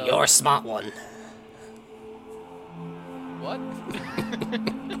 Oh, so... you're a smart one. What?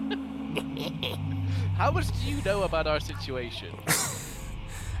 How much do you know about our situation?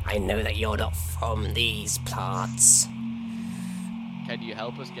 I know that you're not from these parts. Can you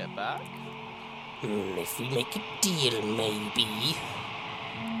help us get back? If we make a deal, maybe.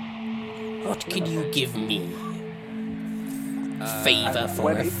 What can you give me? Favor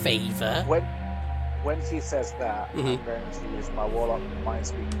for a favor? When he says that, I'm going to use my Warlock Mind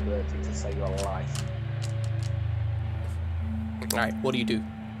Speak ability to say you're alive. Alright, what do you do?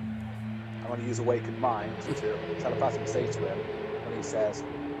 I'm going to use Awakened Mind to telepathically say to him, when he says,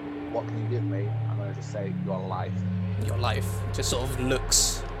 what can you give me? I'm going to just say, you're alive. Your life just sort of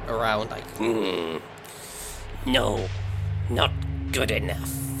looks around like, no, not good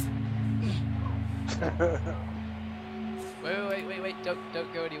enough. Wait!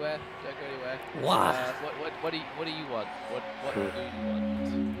 Don't go anywhere. Don't go anywhere. Why? What do you want? What do you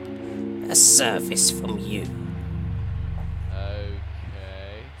want? A service from you.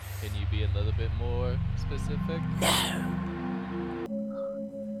 Okay. Can you be a little bit more specific? No.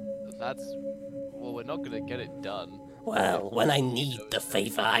 Well, we're not gonna get it done. Well, when I need the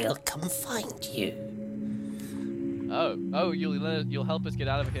favor, I'll come find you. Oh, you'll help us get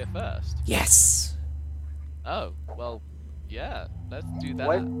out of here first. Yes. Oh, well, yeah, let's do that.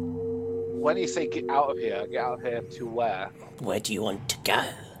 When you say get out of here to where? Where do you want to go?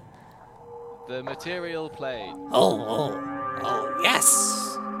 The material plane. Oh,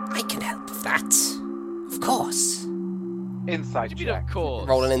 yes. I can help with that. Of course. Inside What do you mean, check. of course?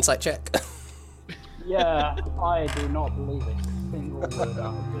 Roll an insight check. Yeah, I do not believe a single word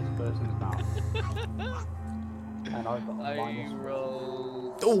out of this person's mouth. And I've got a I minus.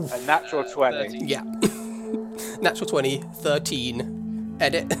 rolled Oh, A natural 20. 13. yeah. Natural 20, 13.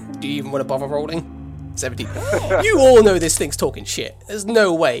 Edit. Do you even want to bother rolling? 17. You all know this thing's talking shit. There's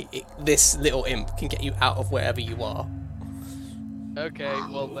no way this little imp can get you out of wherever you are. Okay,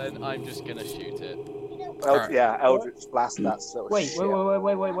 well then I'm just gonna shoot it. Alright. Yeah, Eldritch Blast, that's sort of Wait. shit. Oh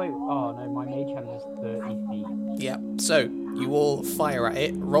no, my mage hand is 30 feet. Yeah. So you all fire at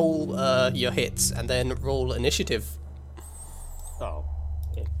it. Roll your hits and then roll initiative. Oh.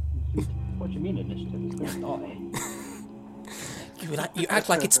 What do you mean initiative? It's not You act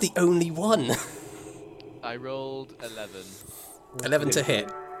like it's the only one. I rolled 11. 11 to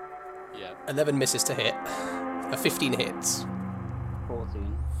hit. Yeah. 11 misses to hit. A 15 hits.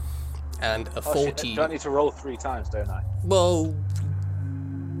 14. And a Oh, shit, 14. do I need to roll 3 times, don't I? Well,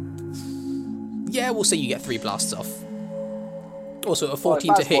 yeah, we'll say you get 3 blasts off. Also, a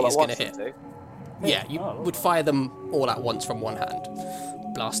 14 to hit is going to hit. Yeah, you Oh, would fire them all at once from one hand,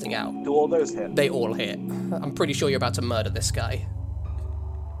 blasting out. Do all those hit? They all hit. I'm pretty sure you're about to murder this guy.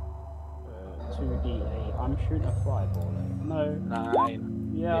 2d8. I'm shooting a fireball at it. No.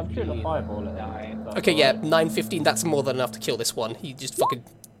 9. Yeah, I'm shooting a 15, fireball at it. 9. Okay, yeah, 9, 15, that's more than enough to kill this one. He just fucking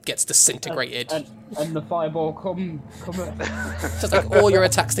gets disintegrated. And the fireball come at... So it's like all your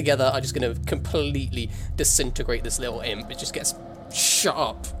attacks together are just going to completely disintegrate this little imp. It just gets shut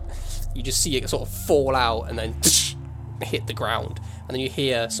up. You just see it sort of fall out and then hit the ground. And then you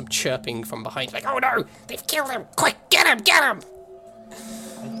hear some chirping from behind, like, oh no, they've killed him! Quick, get him, get him!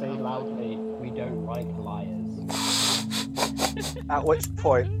 I say loudly, we don't like liars. At which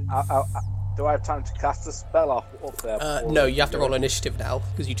point, do I have time to cast a spell up there? before No, we you have to do roll it? initiative now,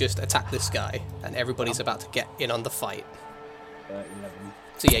 because you just attacked this guy, and everybody's about to get in on the fight. 11.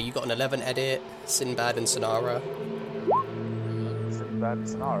 So yeah, you got an 11 edit, Sinbad and Sonara. Sinbad and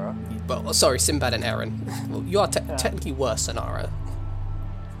Sonara. Well, sorry, Sinbad and Aaron. Well, you are technically worse, Sonara.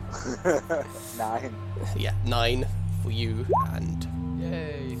 9. Yeah, 9 for you, and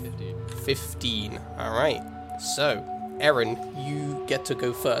Yay, 15. 15. Alright, so, Aaron, you get to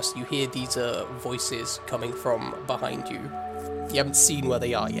go first. You hear these voices coming from behind you. You haven't seen where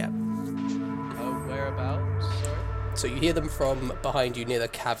they are yet. Oh, whereabouts? Sorry? So you hear them from behind you near the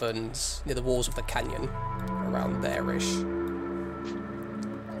caverns, near the walls of the canyon, around there-ish.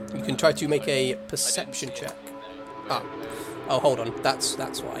 You can try to make a perception check. Ah. Oh, hold on. That's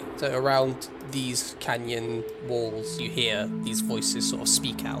why. So around these canyon walls, you hear these voices sort of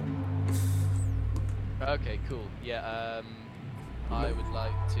speak out. Okay, cool. Yeah, I would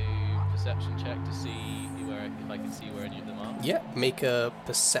like to perception check to see if I can see where any of them are. Yeah, make a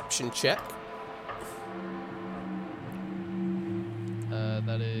perception check.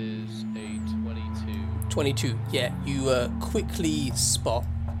 That is a 22. 22. Yeah, you quickly spot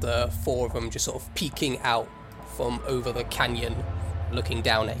the 4 of them just sort of peeking out from over the canyon, looking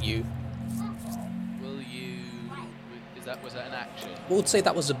down at you. Was that an action? We'll say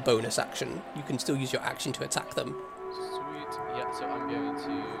that was a bonus action. You can still use your action to attack them. Sweet. Yeah, so I'm going to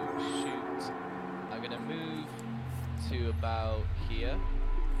shoot. I'm going to move to about here.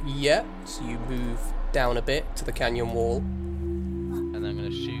 Yeah, so you move down a bit to the canyon wall. And then I'm going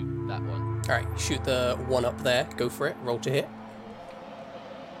to shoot that one. Alright, shoot the one up there. Go for it. Roll to hit.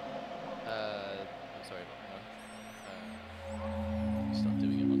 Sorry, hang on. Stop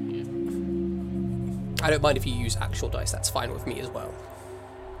doing it on here. I don't mind if you use actual dice. That's fine with me as well.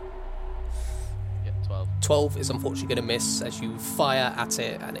 Yeah, 12 is unfortunately going to miss as you fire at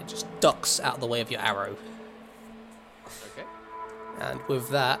it and it just ducks out of the way of your arrow. Okay. And with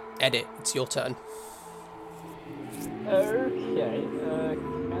that, Edit, it's your turn. Okay,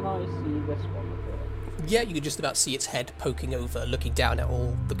 can I see this one? Yeah, you can just about see its head poking over, looking down at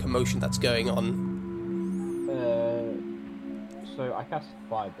all the commotion that's going on. So I cast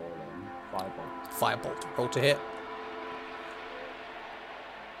Fireball on. Firebolt. Firebolt, roll to hit.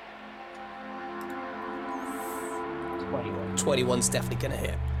 Anyway. 21's definitely going to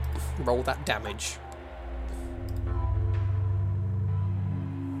hit. Roll that damage.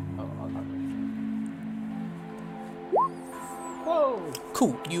 Whoa!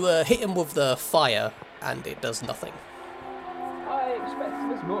 Cool, you hit him with the fire and it does nothing. I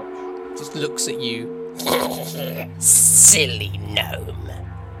expected as much. Just looks at you. Silly gnome.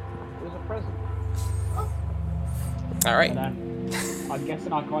 It was a present. Alright, And then I'm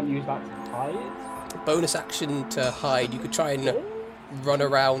guessing I can't use that to hide. bonus action to hide. You could try and run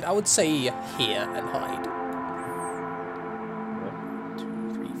around. I would say here and hide. 1,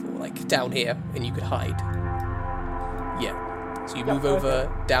 2, 3, 4, like down here, and you could hide. Yeah. So you move over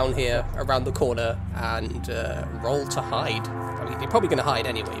down here, around the corner, and roll to hide. I mean, you're probably going to hide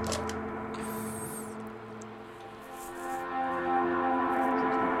anyway, but...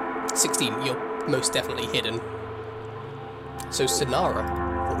 16, you're most definitely hidden. So, Sinara,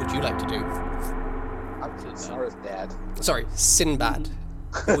 what would you like to do? Sarah's dead. Sorry, Sinbad.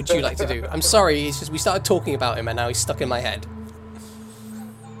 What would you like to do? I'm sorry, it's just we started talking about him and now he's stuck in my head.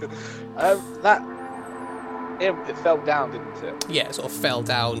 It fell down, didn't it? Yeah, it sort of fell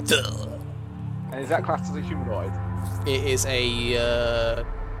down. Duh. And is that classed as a humanoid? It is a...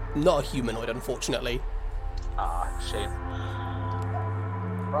 not a humanoid, unfortunately. Ah, shame.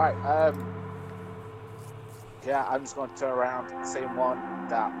 Right, yeah, I'm just going to turn around, same one,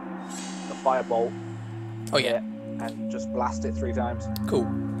 that the firebolt, Oh yeah, and just blast it 3 times. cool.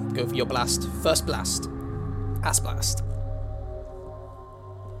 Go for your blast. First blast. Ass blast.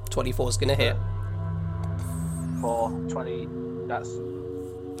 24's gonna hit. For 20, that's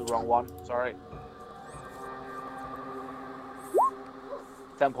the wrong one, sorry.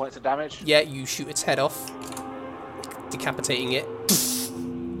 10 points of damage. Yeah, you shoot its head off, decapitating it.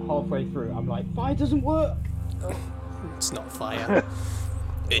 Halfway through, I'm like, fire doesn't work. It's not fire.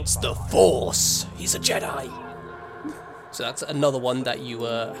 It's the Force. He's a Jedi. So that's another one that you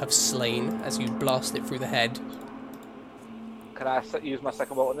have slain as you blast it through the head. Can I use my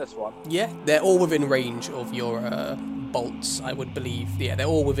second bolt on this one? Yeah, they're all within range of your bolts, I would believe. Yeah, they're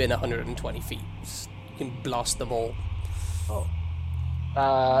all within 120 feet. You can blast them all.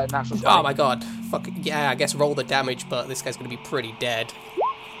 Natural 20. Oh my god. Fuck. Yeah, I guess roll the damage, but this guy's going to be pretty dead.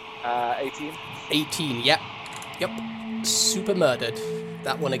 18. 18, yep. Yep. Super murdered.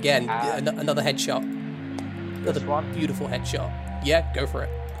 That one again. Another headshot. Another This one? beautiful headshot. Yeah, go for it.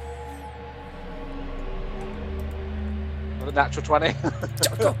 Another natural 20.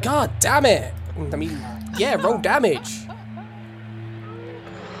 Oh, god damn it! I mean, yeah, roll damage.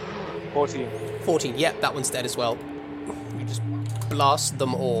 14. 14, yep, that one's dead as well. You just blast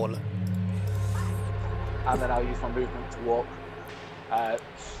them all. And then I'll use my movement to walk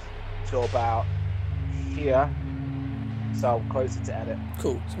to about here. So closer to Edit.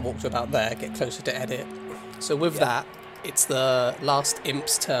 Cool, so walk to about there, get closer to Edit. So with that, it's the last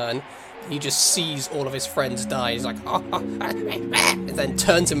imp's turn. He just sees all of his friends die. He's like, and then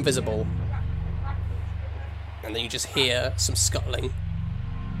turns invisible. And then you just hear some scuttling.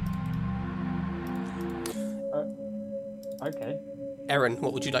 Okay. Erin,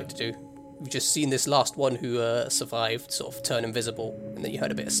 what would you like to do? You've just seen this last one who survived sort of turn invisible, and then you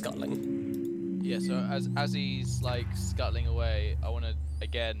heard a bit of scuttling. Yeah, so as he's like scuttling away, I want to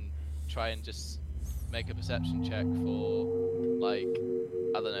again try and just make a perception check for like,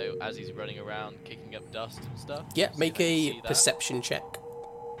 I don't know, as he's running around kicking up dust and stuff. Yeah, See make if I can a see that. perception check.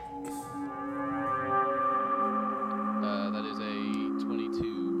 That is a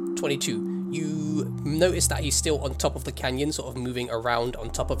 22. 22. You notice that he's still on top of the canyon, sort of moving around on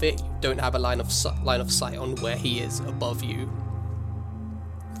top of it. You don't have a line of sight on where he is above you.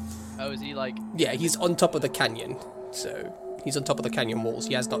 Oh, is he like? Yeah, he's on top of the canyon. So he's on top of the canyon walls.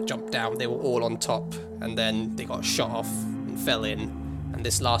 He has not jumped down. They were all on top, and then they got shot off and fell in. And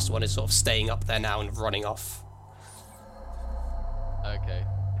this last one is sort of staying up there now and running off. Okay.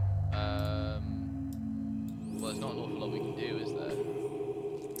 Well, there's not an awful lot we can do, is there?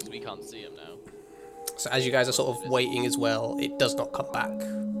 Because we can't see him now. So as you guys are sort of waiting as well, it does not come back.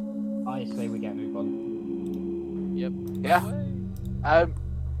 I say we get move on. Yep. Yeah.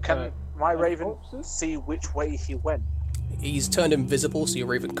 Can my Raven corpses? see which way he went? he's turned invisible, so your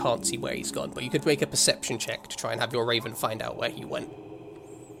Raven can't see where he's gone. But you could make a perception check to try and have your Raven find out where he went.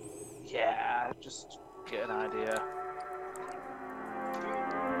 Yeah, just get an idea.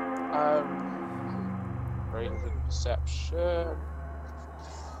 Raven perception.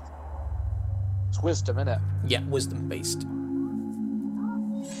 It's wisdom, innit? Yeah, wisdom based.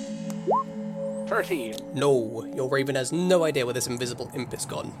 13. No, your Raven has no idea where this invisible imp is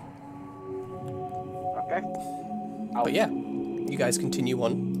gone. Okay. But yeah, you guys continue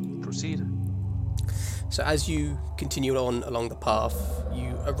on. Proceed. So as you continue on along the path,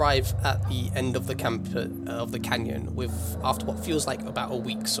 you arrive at the end of the canyon after what feels like about a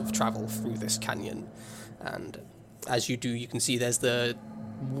week's of travel through this canyon. And as you do, you can see there's the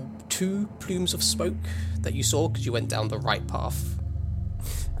 2 plumes of smoke that you saw because you went down the right path.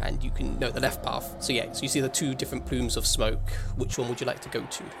 And you can the left path. So yeah, so you see the 2 different plumes of smoke. Which one would you like to go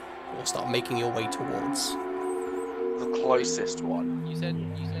to, or start making your way towards? The closest one. You said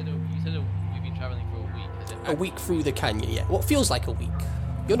we've been traveling for a week. Is it A week through the canyon, yeah. What feels like a week.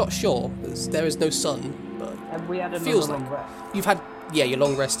 You're not sure. There is no sun, but And we had another feels long like rest. you've had your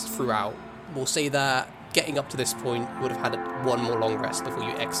long rest throughout. We'll say that getting up to this point, you would have had one more long rest before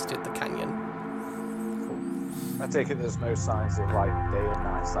you exited the canyon. I take it there's no signs of like day and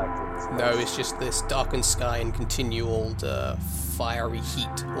night cycles. No, it's just this darkened sky and continual fiery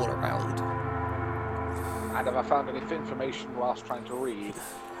heat all around. And have I found any information whilst trying to read?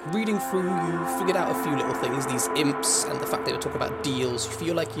 Reading through, you figured out a few little things, these imps and the fact they were talking about deals. You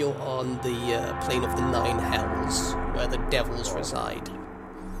feel like you're on the plane of the 9 hells, where the devils reside.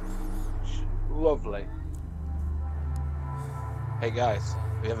 Lovely. Hey guys,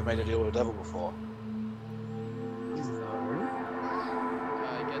 have you ever made a deal with a devil before? I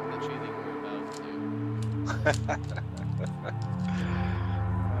get the feeling we're about to.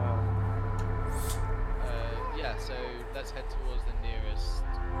 Yeah, so let's head towards the nearest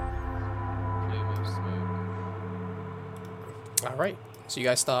plume of smoke. Alright, so you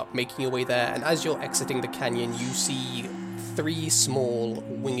guys start making your way there, and as you're exiting the canyon, you see 3 small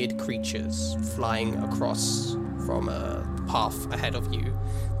winged creatures flying across from a path ahead of you.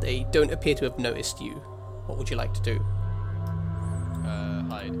 They don't appear to have noticed you. What would you like to do?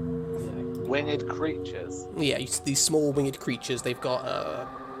 Hide. Winged creatures. Yeah, these small winged creatures, they've got,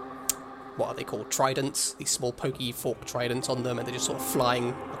 what are they called? Tridents. These small pokey fork tridents on them, and they're just sort of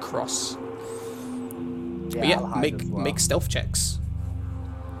flying across. But yeah, I'll hide as well. make stealth checks.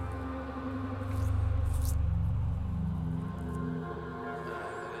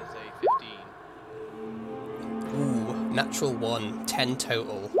 That is a 15. Ooh, natural 1, 10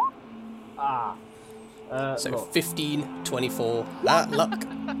 total. So Look, 15, 24, luck.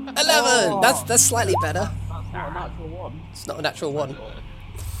 11! That's slightly better. that's not a natural one. It's not a natural 1.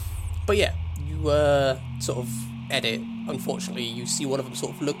 But yeah, you sort of edit. Unfortunately, you see one of them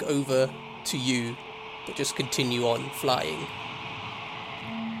sort of look over to you, but just continue on flying.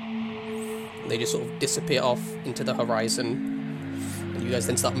 They just sort of disappear off into the horizon, and you guys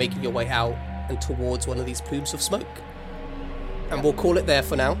then start making your way out and towards one of these plumes of smoke. And we'll call it there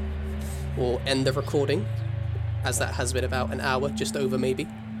for now. We'll end the recording, as that has been about an hour, just over maybe.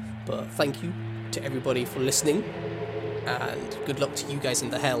 But thank you to everybody for listening, and good luck to you guys in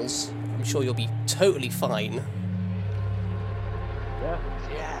the hells. I'm sure you'll be totally fine. Yeah.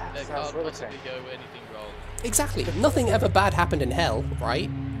 Yeah, There sounds can't riveting. possibly go anything wrong. Exactly. Nothing ever bad happened in hell, right?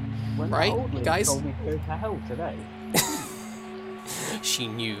 When the Right, old lady guys? told me to go to hell today. She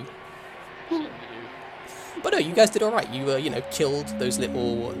knew. But no, you guys did alright. You, killed those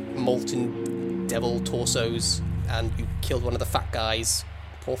little molten devil torsos, and you killed one of the fat guys.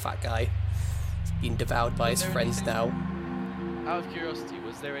 Poor fat guy. He's being devoured by his friends now. Out of curiosity,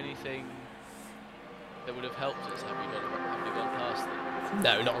 was there anything that would have helped us? Have we gone past them?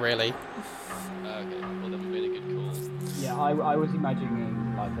 No, not really. Okay, well then we made a good call. Yeah, I was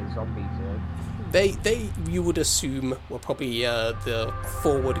imagining like a zombie to. They you would assume were probably the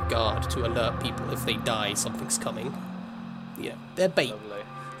forward guard to alert people if they die, something's coming. Yeah, they're bait. Lovely.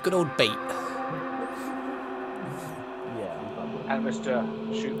 Good old bait. Yeah. And Mr.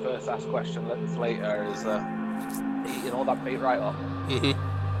 Shoot First Ask Question later is eating all that bait right up.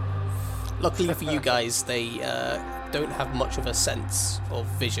 Luckily for you guys, they don't have much of a sense of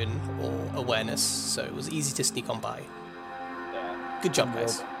vision or awareness, so it was easy to sneak on by. Yeah. Good job,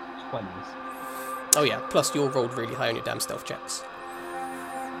 guys. 20s. Oh yeah, plus you all rolled really high on your damn stealth checks.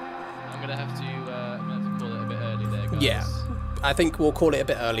 I'm gonna have to call it a bit early there, guys. Yeah, I think we'll call it a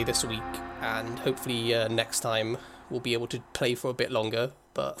bit early this week, and hopefully next time we'll be able to play for a bit longer.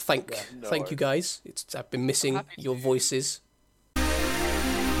 But thank you guys. I've been missing happy your to. voices.